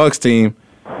Bay Bucks team.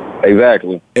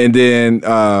 Exactly. And then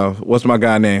what's my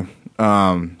guy name?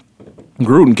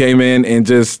 Gruden came in and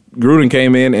just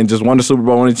won the Super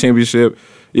Bowl, won the championship.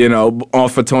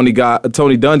 Off of Tony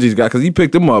Dungy's guy, because he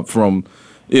picked him up from,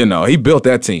 he built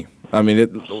that team. I mean,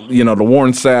 the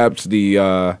Warren Sapps,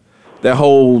 that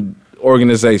whole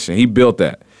organization, he built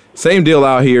that. Same deal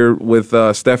out here with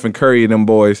Stephen Curry and them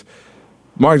boys.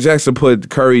 Mark Jackson put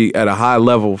Curry at a high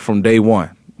level from day one.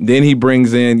 Then he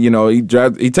brings in, he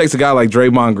takes a guy like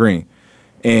Draymond Green.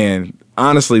 And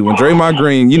honestly, when Draymond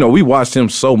Green, we watched him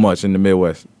so much in the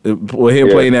Midwest. With him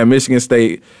playing at Michigan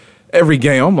State, every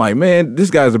game, I'm like, man, this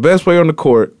guy's the best player on the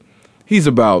court. He's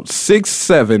about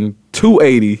 6'7",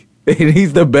 280, and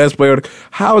he's the best player.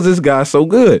 How is this guy so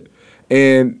good?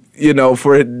 And,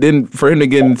 for him to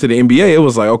get into the NBA, it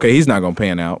was like, okay, he's not going to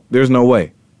pan out. There's no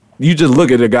way. You just look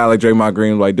at a guy like Draymond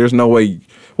Green, like, there's no way.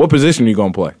 What position are you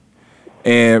going to play?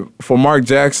 And for Mark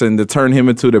Jackson to turn him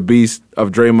into the beast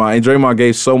of Draymond, and Draymond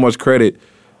gave so much credit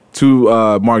to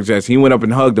Mark Jackson. He went up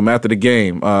and hugged him after the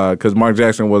game because Mark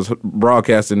Jackson was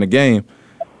broadcasting the game.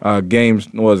 Game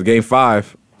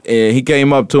 5, and he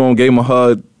came up to him, gave him a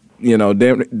hug.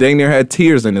 Dang near had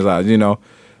tears in his eyes.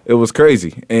 It was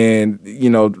crazy, and he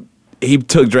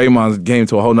took Draymond's game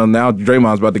to a whole nother. Now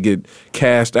Draymond's about to get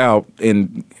cashed out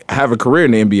and have a career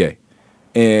in the NBA.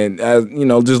 And as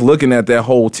just looking at that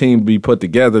whole team be put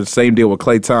together, same deal with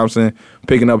Klay Thompson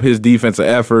picking up his defensive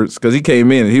efforts because he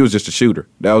came in and he was just a shooter.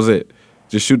 That was it.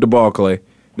 Just shoot the ball, Klay.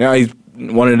 Now he's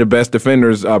one of the best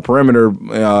defenders, perimeter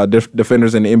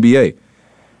defenders in the NBA.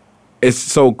 It's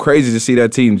so crazy to see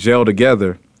that team gel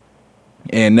together.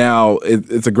 And now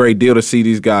it's a great deal to see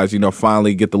these guys,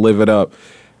 finally get to live it up.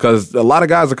 Because a lot of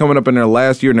guys are coming up in their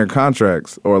last year in their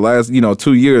contracts or last,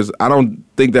 2 years. I don't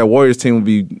think that Warriors team will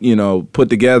be,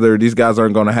 put together. These guys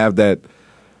aren't going to have that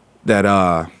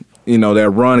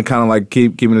run, kind of like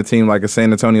keeping the team like a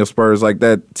San Antonio Spurs, like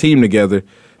that team together.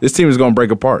 This team is going to break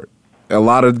apart. A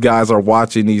lot of guys are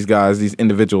watching these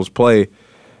individuals play,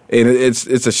 and it's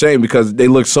a shame because they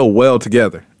look so well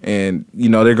together. And,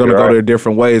 they're going to go their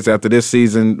different ways after this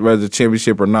season, whether the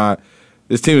championship or not.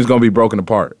 This team is going to be broken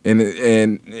apart, and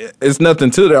it's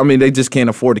nothing to that. I mean, they just can't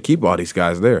afford to keep all these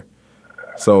guys there.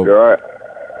 So,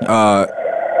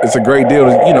 it's a great deal,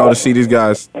 to see these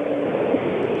guys,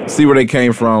 see where they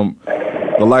came from.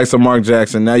 The likes of Mark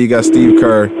Jackson. Now you got Steve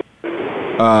Kerr.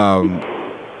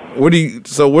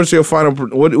 What's your final?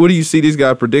 What do you see these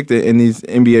guys predicted in these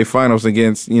NBA finals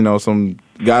against some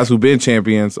guys who've been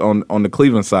champions on the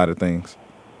Cleveland side of things?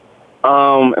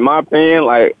 In my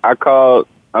opinion,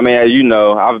 as you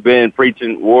know, I've been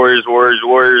preaching Warriors,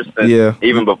 since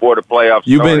even before the playoffs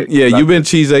started. You've been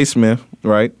Cheese A. Smith,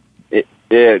 right?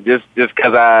 Just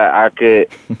because I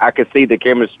could see the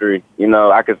chemistry,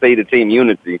 I could see the team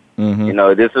unity.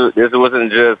 Mm-hmm. This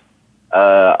wasn't just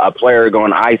a player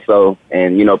going ISO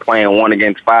and playing 1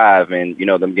 against 5 and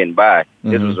them getting by.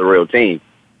 Mm-hmm. This was a real team,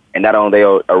 and not only they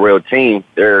a real team,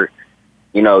 they're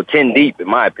 10 deep, in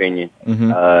my opinion.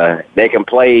 Mm-hmm. They can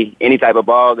play any type of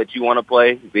ball that you want to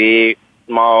play, big,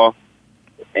 small.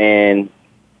 And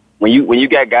when you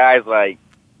got guys like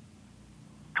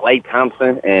Klay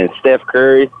Thompson and Steph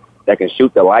Curry that can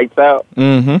shoot the lights out,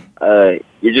 mm-hmm.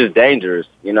 You're just dangerous.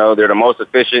 They're the most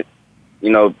efficient,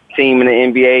 team in the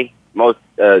NBA.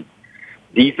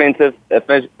 defensive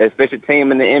efficient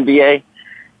team in the NBA,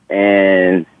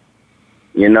 and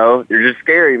they're just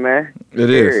scary, man. It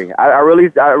scary. is. I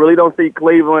really don't see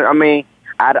Cleveland. I mean,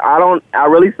 I don't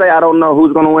know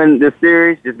who's going to win this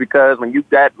series, just because when you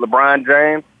got LeBron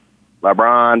James,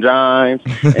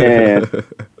 and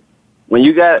when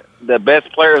you got the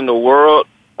best player in the world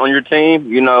on your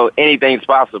team, anything's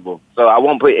possible. So I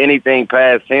won't put anything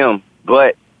past him.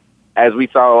 But as we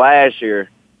saw last year,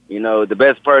 the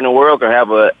best player in the world can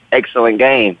have an excellent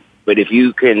game. But if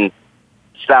you can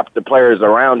stop the players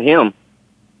around him,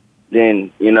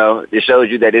 then, it shows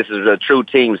you that this is a true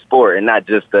team sport and not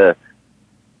just a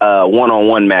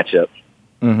one-on-one matchup.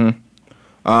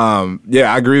 Mm-hmm.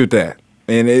 Yeah, I agree with that.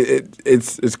 And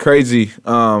it's crazy.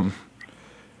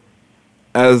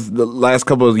 As the last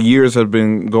couple of years have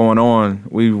been going on,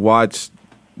 we've watched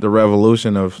the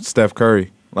revolution of Steph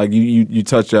Curry. Like you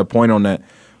touched that point on that,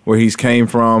 where he's came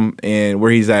from and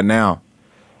where he's at now.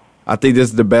 I think this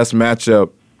is the best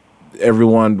matchup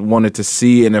everyone wanted to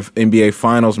see in an NBA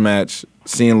Finals match,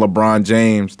 seeing LeBron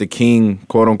James, the king,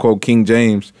 quote-unquote King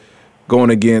James, going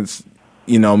against,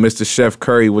 Mr. Chef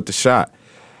Curry with the shot.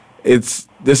 This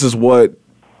is what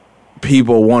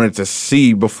people wanted to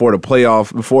see before the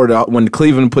playoff, when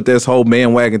Cleveland put this whole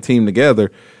bandwagon team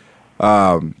together.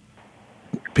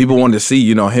 People wanted to see,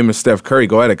 him and Steph Curry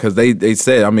go at it, because they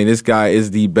said, this guy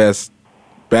is the best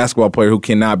basketball player who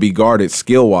cannot be guarded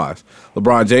skill-wise.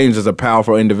 LeBron James is a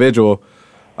powerful individual,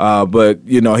 but,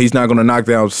 he's not going to knock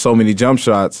down so many jump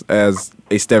shots as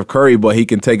a Steph Curry, but he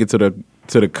can take it to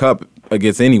the cup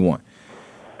against anyone.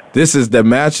 This is the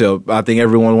matchup I think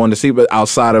everyone wanted to see, but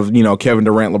outside of, Kevin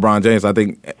Durant, LeBron James, I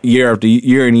think year after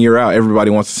year in, year out, everybody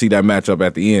wants to see that matchup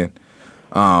at the end.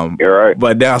 You're right.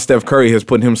 But now Steph Curry has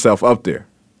put himself up there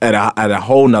at a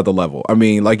whole nother level.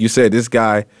 Like you said, this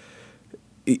guy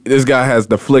has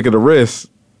the flick of the wrist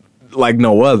like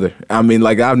no other. I've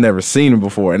never seen him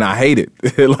before, and I hate it.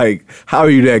 Like, how are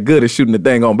you that good at shooting the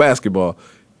dang on basketball?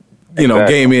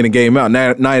 Exactly. Game in and game out,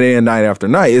 night in, night after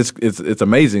night. It's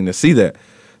amazing to see that.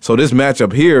 So this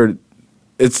matchup here,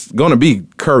 it's going to be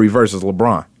Curry versus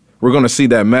LeBron. We're going to see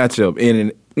that matchup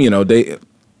we're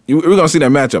going to see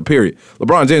that matchup, period.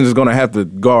 LeBron James is going to have to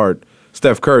guard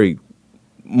Steph Curry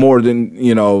more than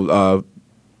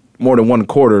one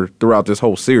quarter throughout this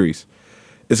whole series.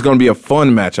 It's going to be a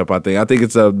fun matchup, I think. I think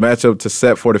it's a matchup to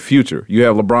set for the future. You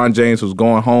have LeBron James, who's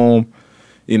going home,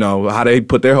 how they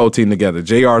put their whole team together.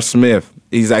 J.R. Smith,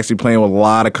 he's actually playing with a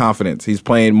lot of confidence. He's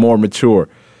playing more mature.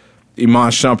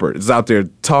 Iman Shumpert is out there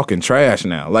talking trash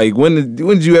now. Like, when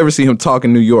did you ever see him talk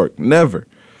in New York? Never.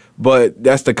 But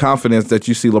that's the confidence that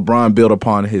you see LeBron build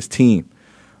upon his team.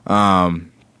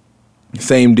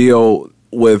 Same deal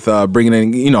with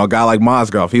bringing in, a guy like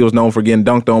Mozgov. He was known for getting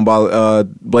dunked on by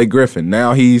Blake Griffin.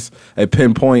 Now he's a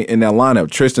pinpoint in that lineup.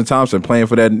 Tristan Thompson playing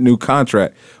for that new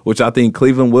contract, which I think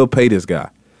Cleveland will pay this guy.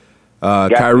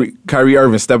 Kyrie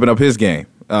Irving stepping up his game.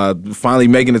 Finally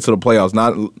making it to the playoffs.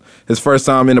 Not his first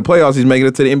time in the playoffs, he's making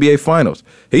it to the NBA Finals.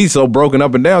 He's so broken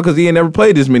up and down because he ain't never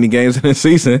played this many games in the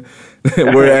season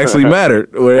where it actually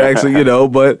mattered. Where it actually,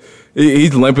 but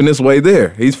he's limping his way there.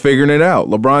 He's figuring it out.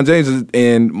 LeBron James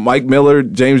and Mike Miller,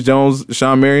 James Jones,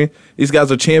 Sean Marion, these guys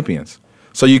are champions.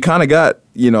 So you kind of got,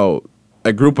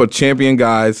 a group of champion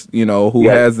guys, who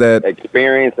has that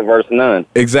experience versus none.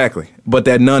 Exactly. But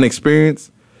that none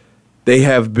experience, they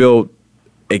have built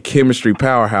a chemistry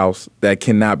powerhouse that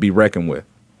cannot be reckoned with,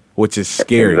 which is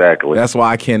scary. Exactly. That's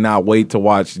why I cannot wait to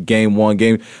watch game one.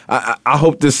 I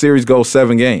hope this series goes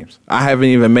 7 games. I haven't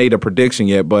even made a prediction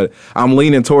yet, but I'm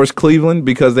leaning towards Cleveland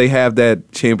because they have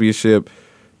that championship,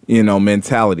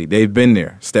 mentality. They've been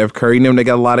there. Steph Curry and them, they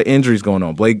got a lot of injuries going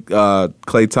on.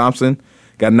 Klay Thompson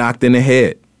got knocked in the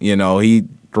head. He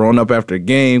thrown up after a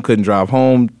game, couldn't drive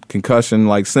home,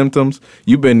 concussion-like symptoms.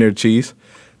 You've been there, Chiefs.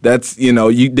 That's, then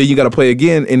you got to play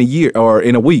again in a year or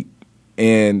in a week.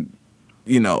 And,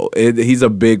 he's a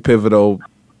big pivotal,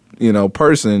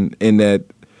 person in that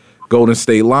Golden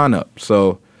State lineup.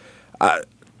 So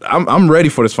I'm ready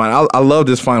for this final. I love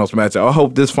this finals matchup. I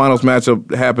hope this finals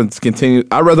matchup happens, continue.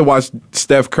 I'd rather watch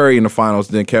Steph Curry in the finals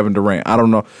than Kevin Durant. I don't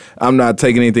know. I'm not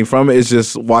taking anything from it. It's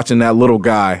just watching that little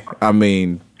guy.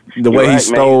 The way he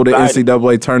stole the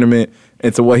NCAA tournament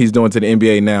into what he's doing to the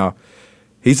NBA now.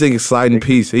 He's an exciting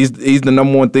piece. He's the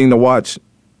number one thing to watch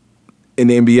in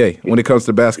the NBA when it comes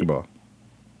to basketball.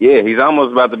 Yeah, he's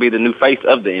almost about to be the new face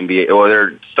of the NBA, or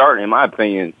they're starting, in my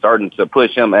opinion, to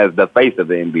push him as the face of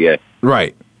the NBA.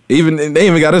 Right. They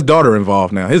even got his daughter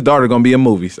involved now. His daughter going to be in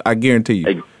movies, I guarantee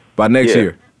you, by next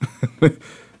year.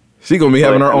 She's going to be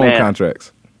having her own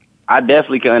contracts. I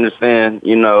definitely can understand,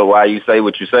 why you say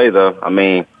what you say, though.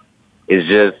 it's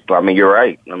just, I mean, you're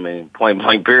right. I mean, point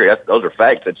blank period. Those are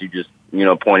facts that you just,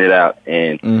 pointed out.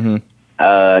 And,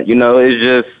 it's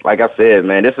just, like I said,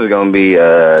 man, this is going to be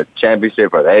a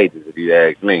championship for the ages, if you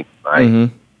ask me.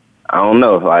 Like, I don't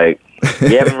know. Like,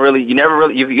 you haven't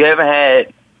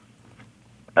had,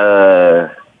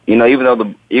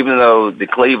 even though the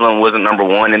Cleveland wasn't number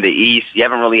one in the East, you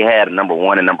haven't really had a number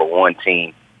one and number one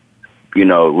team,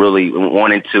 really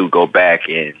wanting to go back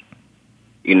and,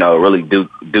 really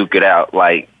duke it out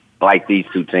like these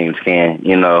two teams can.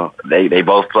 They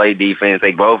both play defense.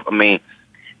 They both, I mean,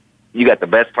 you got the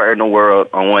best player in the world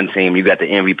on one team. You got the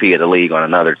MVP of the league on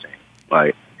another team.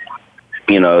 Like,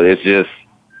 it's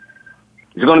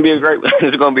going to be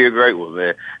a great one,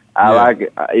 man. I like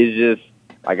it. It's just,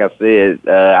 like I said,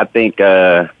 I think,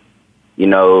 in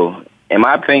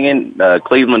my opinion,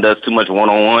 Cleveland does too much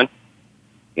one-on-one.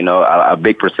 A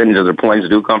big percentage of their points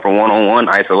do come from one-on-one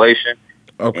isolation.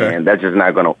 Okay. And that's just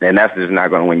not going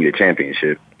to win you the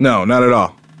championship. No, not at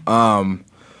all.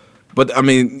 But I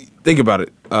mean, think about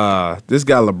it. This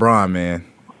guy LeBron, man,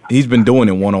 he's been doing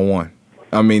it one-on-one.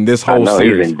 I mean, this whole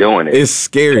series, he's been doing it. It's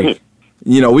scary.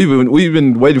 We've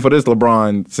been waiting for this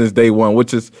LeBron since day one,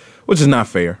 which is not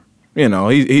fair.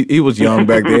 He was young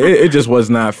back then. It just was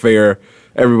not fair.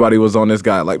 Everybody was on this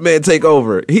guy like, man, take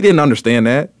over. He didn't understand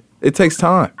that. It takes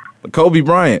time. Kobe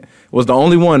Bryant was the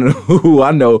only one who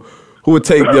I know who would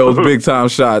take those big-time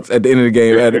shots at the end of the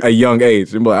game at a young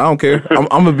age. And be like, I don't care. I'm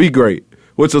going to be great,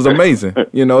 which was amazing.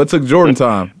 It took Jordan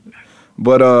time.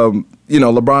 But,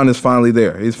 LeBron is finally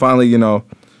there. He's finally, man,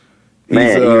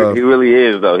 he really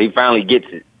is, though. He finally gets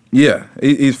it. Yeah,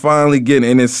 he's finally getting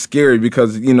it, and it's scary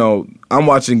because, I'm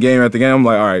watching game after game. I'm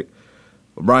like, all right,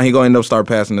 LeBron, he going to end up start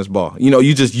passing this ball.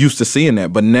 You just used to seeing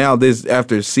that. But now this,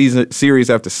 after series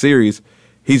after series,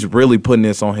 he's really putting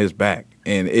this on his back.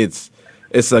 And it's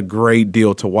a great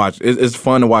deal to watch. It's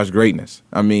fun to watch greatness.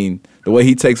 I mean, the way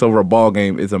he takes over a ball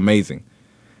game is amazing.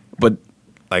 But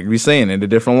like we're saying, in a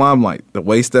different limelight, the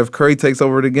way Steph Curry takes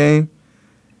over the game,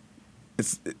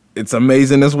 it's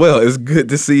amazing as well. It's good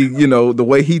to see, the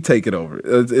way he take it over.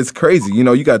 It's crazy.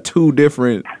 You got two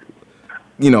different,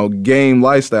 game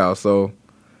lifestyles. So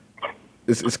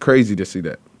it's crazy to see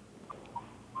that.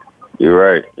 You're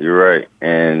right.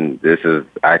 And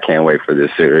I can't wait for this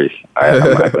series. I'm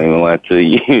not going to lie to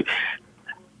you.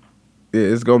 Yeah,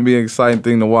 it's going to be an exciting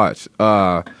thing to watch.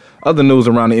 Other news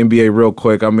around the NBA real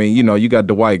quick. I mean, you got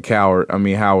Howard.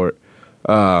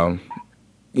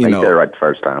 You said it right the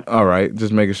first time. All right,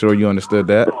 just making sure you understood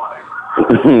that.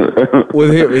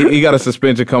 With him, he got a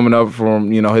suspension coming up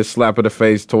from his slap of the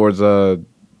face towards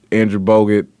Andrew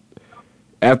Bogut.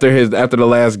 After the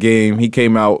last game, he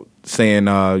came out saying,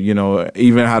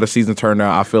 even how the season turned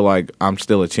out, I feel like I'm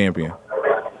still a champion.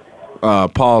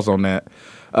 Pause on that.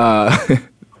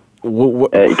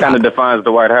 It kind of defines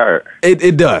Dwight Howard.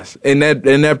 It does, and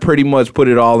that pretty much put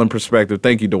it all in perspective.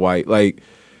 Thank you, Dwight. Like,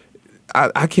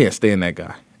 I can't stand that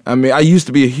guy. I mean, I used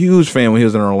to be a huge fan when he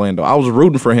was in Orlando. I was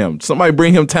rooting for him. Somebody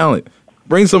bring him talent.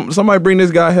 Somebody bring this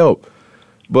guy help.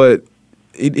 But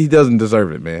he doesn't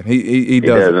deserve it, man. He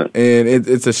doesn't. And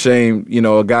it's a shame,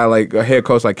 a guy like a head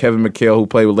coach like Kevin McHale, who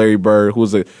played with Larry Bird, who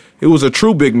was a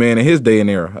true big man in his day and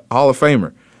era, Hall of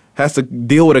Famer, has to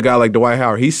deal with a guy like Dwight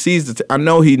Howard. He sees I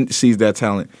know he sees that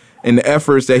talent, and the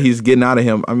efforts that he's getting out of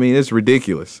him. I mean, it's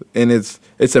ridiculous, and it's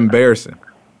embarrassing.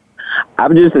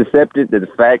 I've just accepted the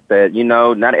fact that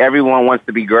not everyone wants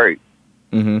to be great,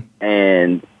 and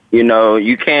you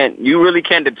really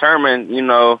can't determine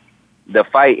the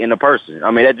fight in a person.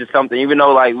 I mean, that's just something. Even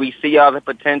though like we see all the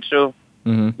potential,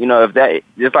 if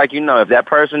that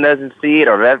person doesn't see it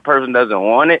or that person doesn't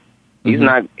want it, he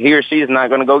or she is not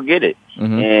going to go get it.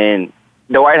 And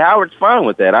Dwight Howard's fine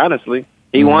with that. Honestly,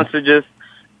 he wants to just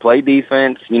play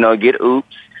defense, get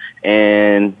oops,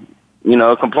 and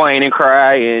complain and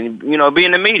cry and be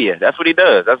in the media. That's what he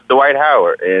does. That's Dwight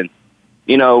Howard. And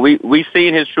we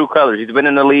seen his true colors. He's been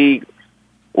in the league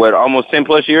almost 10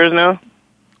 plus years now.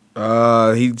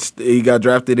 He got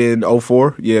drafted in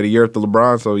 2004. Yeah, the year after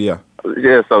LeBron. So yeah.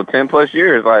 Yeah, so 10 plus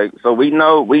years. Like, so we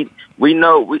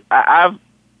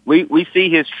see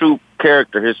his true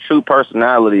character, his true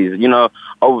personalities,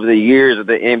 over the years of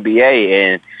the NBA,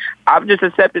 and I've just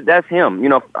accepted that's him.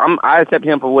 I accept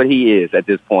him for what he is at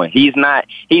this point. He's not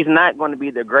going to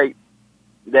be the great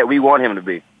that we want him to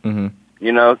be.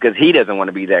 Because he doesn't want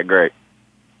to be that great.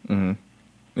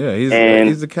 Yeah, he's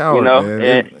a coward,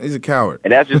 man. He's a coward.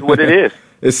 And that's just what it is.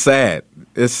 It's sad.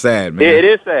 It's sad, man. It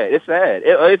is sad. It's sad.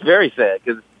 It's very sad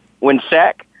because when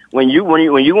you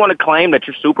want to claim that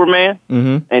you're Superman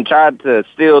and try to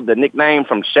steal the nickname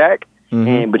from Shaq,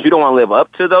 but you don't want to live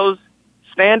up to those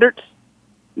standards,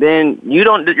 then you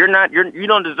don't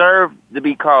deserve to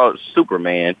be called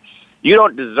Superman. You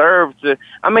don't deserve to.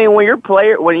 I mean, when your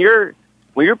peers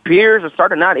are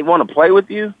starting to not want to play with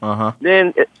you,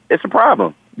 then it's a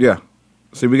problem. Yeah.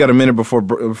 See, we got a minute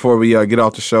before we get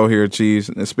off the show here, Cheese.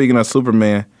 And speaking of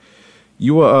Superman,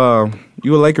 you a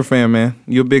Laker fan, man.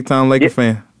 You a big time Laker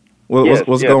fan.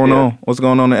 What's going on? What's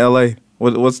going on in L.A.?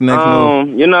 What's the next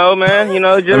move? You know, man. You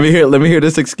know, just let me hear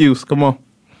this excuse. Come on.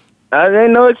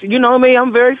 Ain't no, you know me.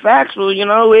 I'm very factual. You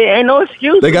know, it ain't no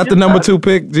excuse. They got the number 2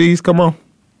 pick. Geez, come on.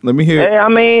 Let me hear it. Hey, I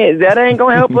mean, that ain't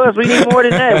gonna help us. We need more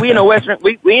than that. We in a Western.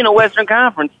 We in a Western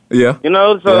Conference. Yeah. You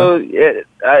know, so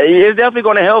it's definitely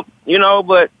gonna help. You know,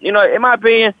 but you know, in my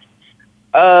opinion,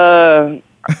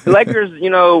 Lakers,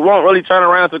 you know, won't really turn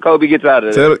around until Kobe gets out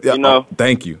of it. You know.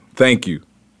 Thank you.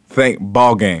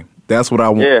 Ball game. That's what I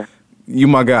want. Yeah. You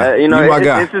my guy. You know, you my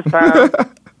guy. It's his time.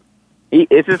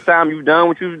 It's his time. You've done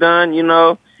what you've done. You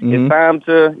know, it's time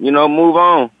to move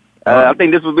on. I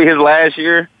think this will be his last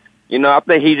year. You know, I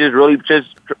think he just really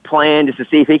playing just to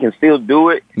see if he can still do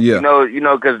it. Yeah. You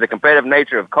know, because the competitive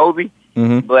nature of Kobe.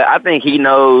 But I think he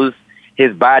knows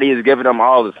his body is giving him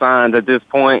all the signs at this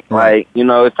point. Right.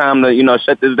 Like, it's time to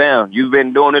shut this down. You've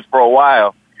been doing this for a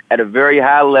while at a very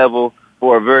high level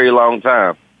for a very long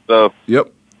time. So.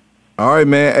 Yep. All right,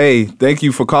 man. Hey, thank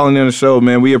you for calling in the show,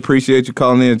 man. We appreciate you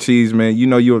calling in, Cheese, man. You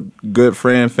know you're a good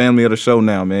friend, family of the show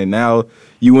now, man. Now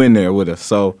you in there with us.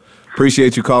 So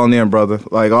appreciate you calling in, brother.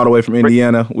 Like all the way from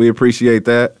Indiana. We appreciate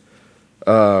that.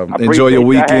 Enjoy your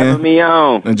weekend. Me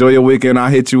on. Enjoy your weekend.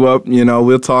 I'll hit you up. You know,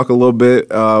 we'll talk a little bit.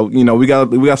 We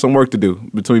got some work to do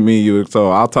between me and you. So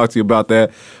I'll talk to you about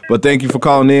that. But thank you for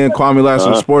calling in. Kwamie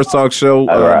Lassiter Sports Talk Show.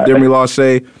 Demery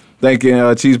Lachey. Thank you,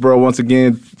 Cheeseboro, once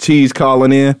again. Cheese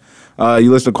calling in.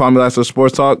 You listen to Kwamie Lassiter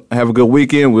Sports Talk. Have a good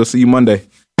weekend. We'll see you Monday.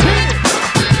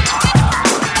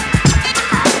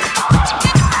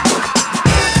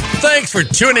 Thanks for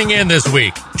tuning in this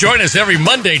week. Join us every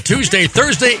Monday, Tuesday,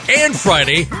 Thursday, and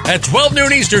Friday at 12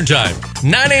 noon Eastern Time,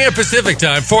 9 a.m. Pacific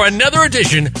Time for another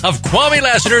edition of Kwamie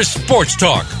Lassiter Sports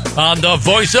Talk on the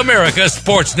Voice America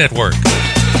Sports Network.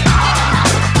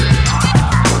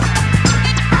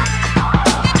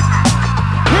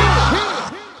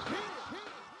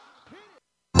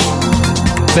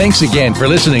 Thanks again for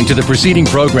listening to the preceding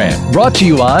program, brought to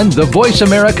you on the Voice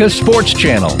America Sports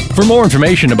Channel. For more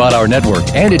information about our network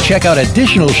and to check out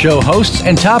additional show hosts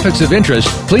and topics of interest,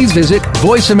 please visit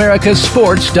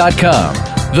voiceamericasports.com.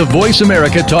 The Voice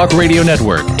America Talk Radio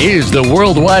Network is the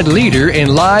worldwide leader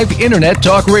in live Internet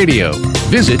talk radio.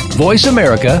 Visit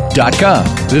voiceamerica.com.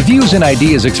 The views and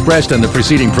ideas expressed on the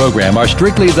preceding program are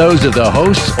strictly those of the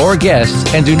hosts or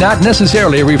guests and do not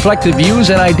necessarily reflect the views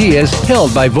and ideas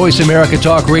held by Voice America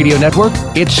Talk Radio Network,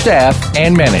 its staff,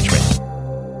 and management.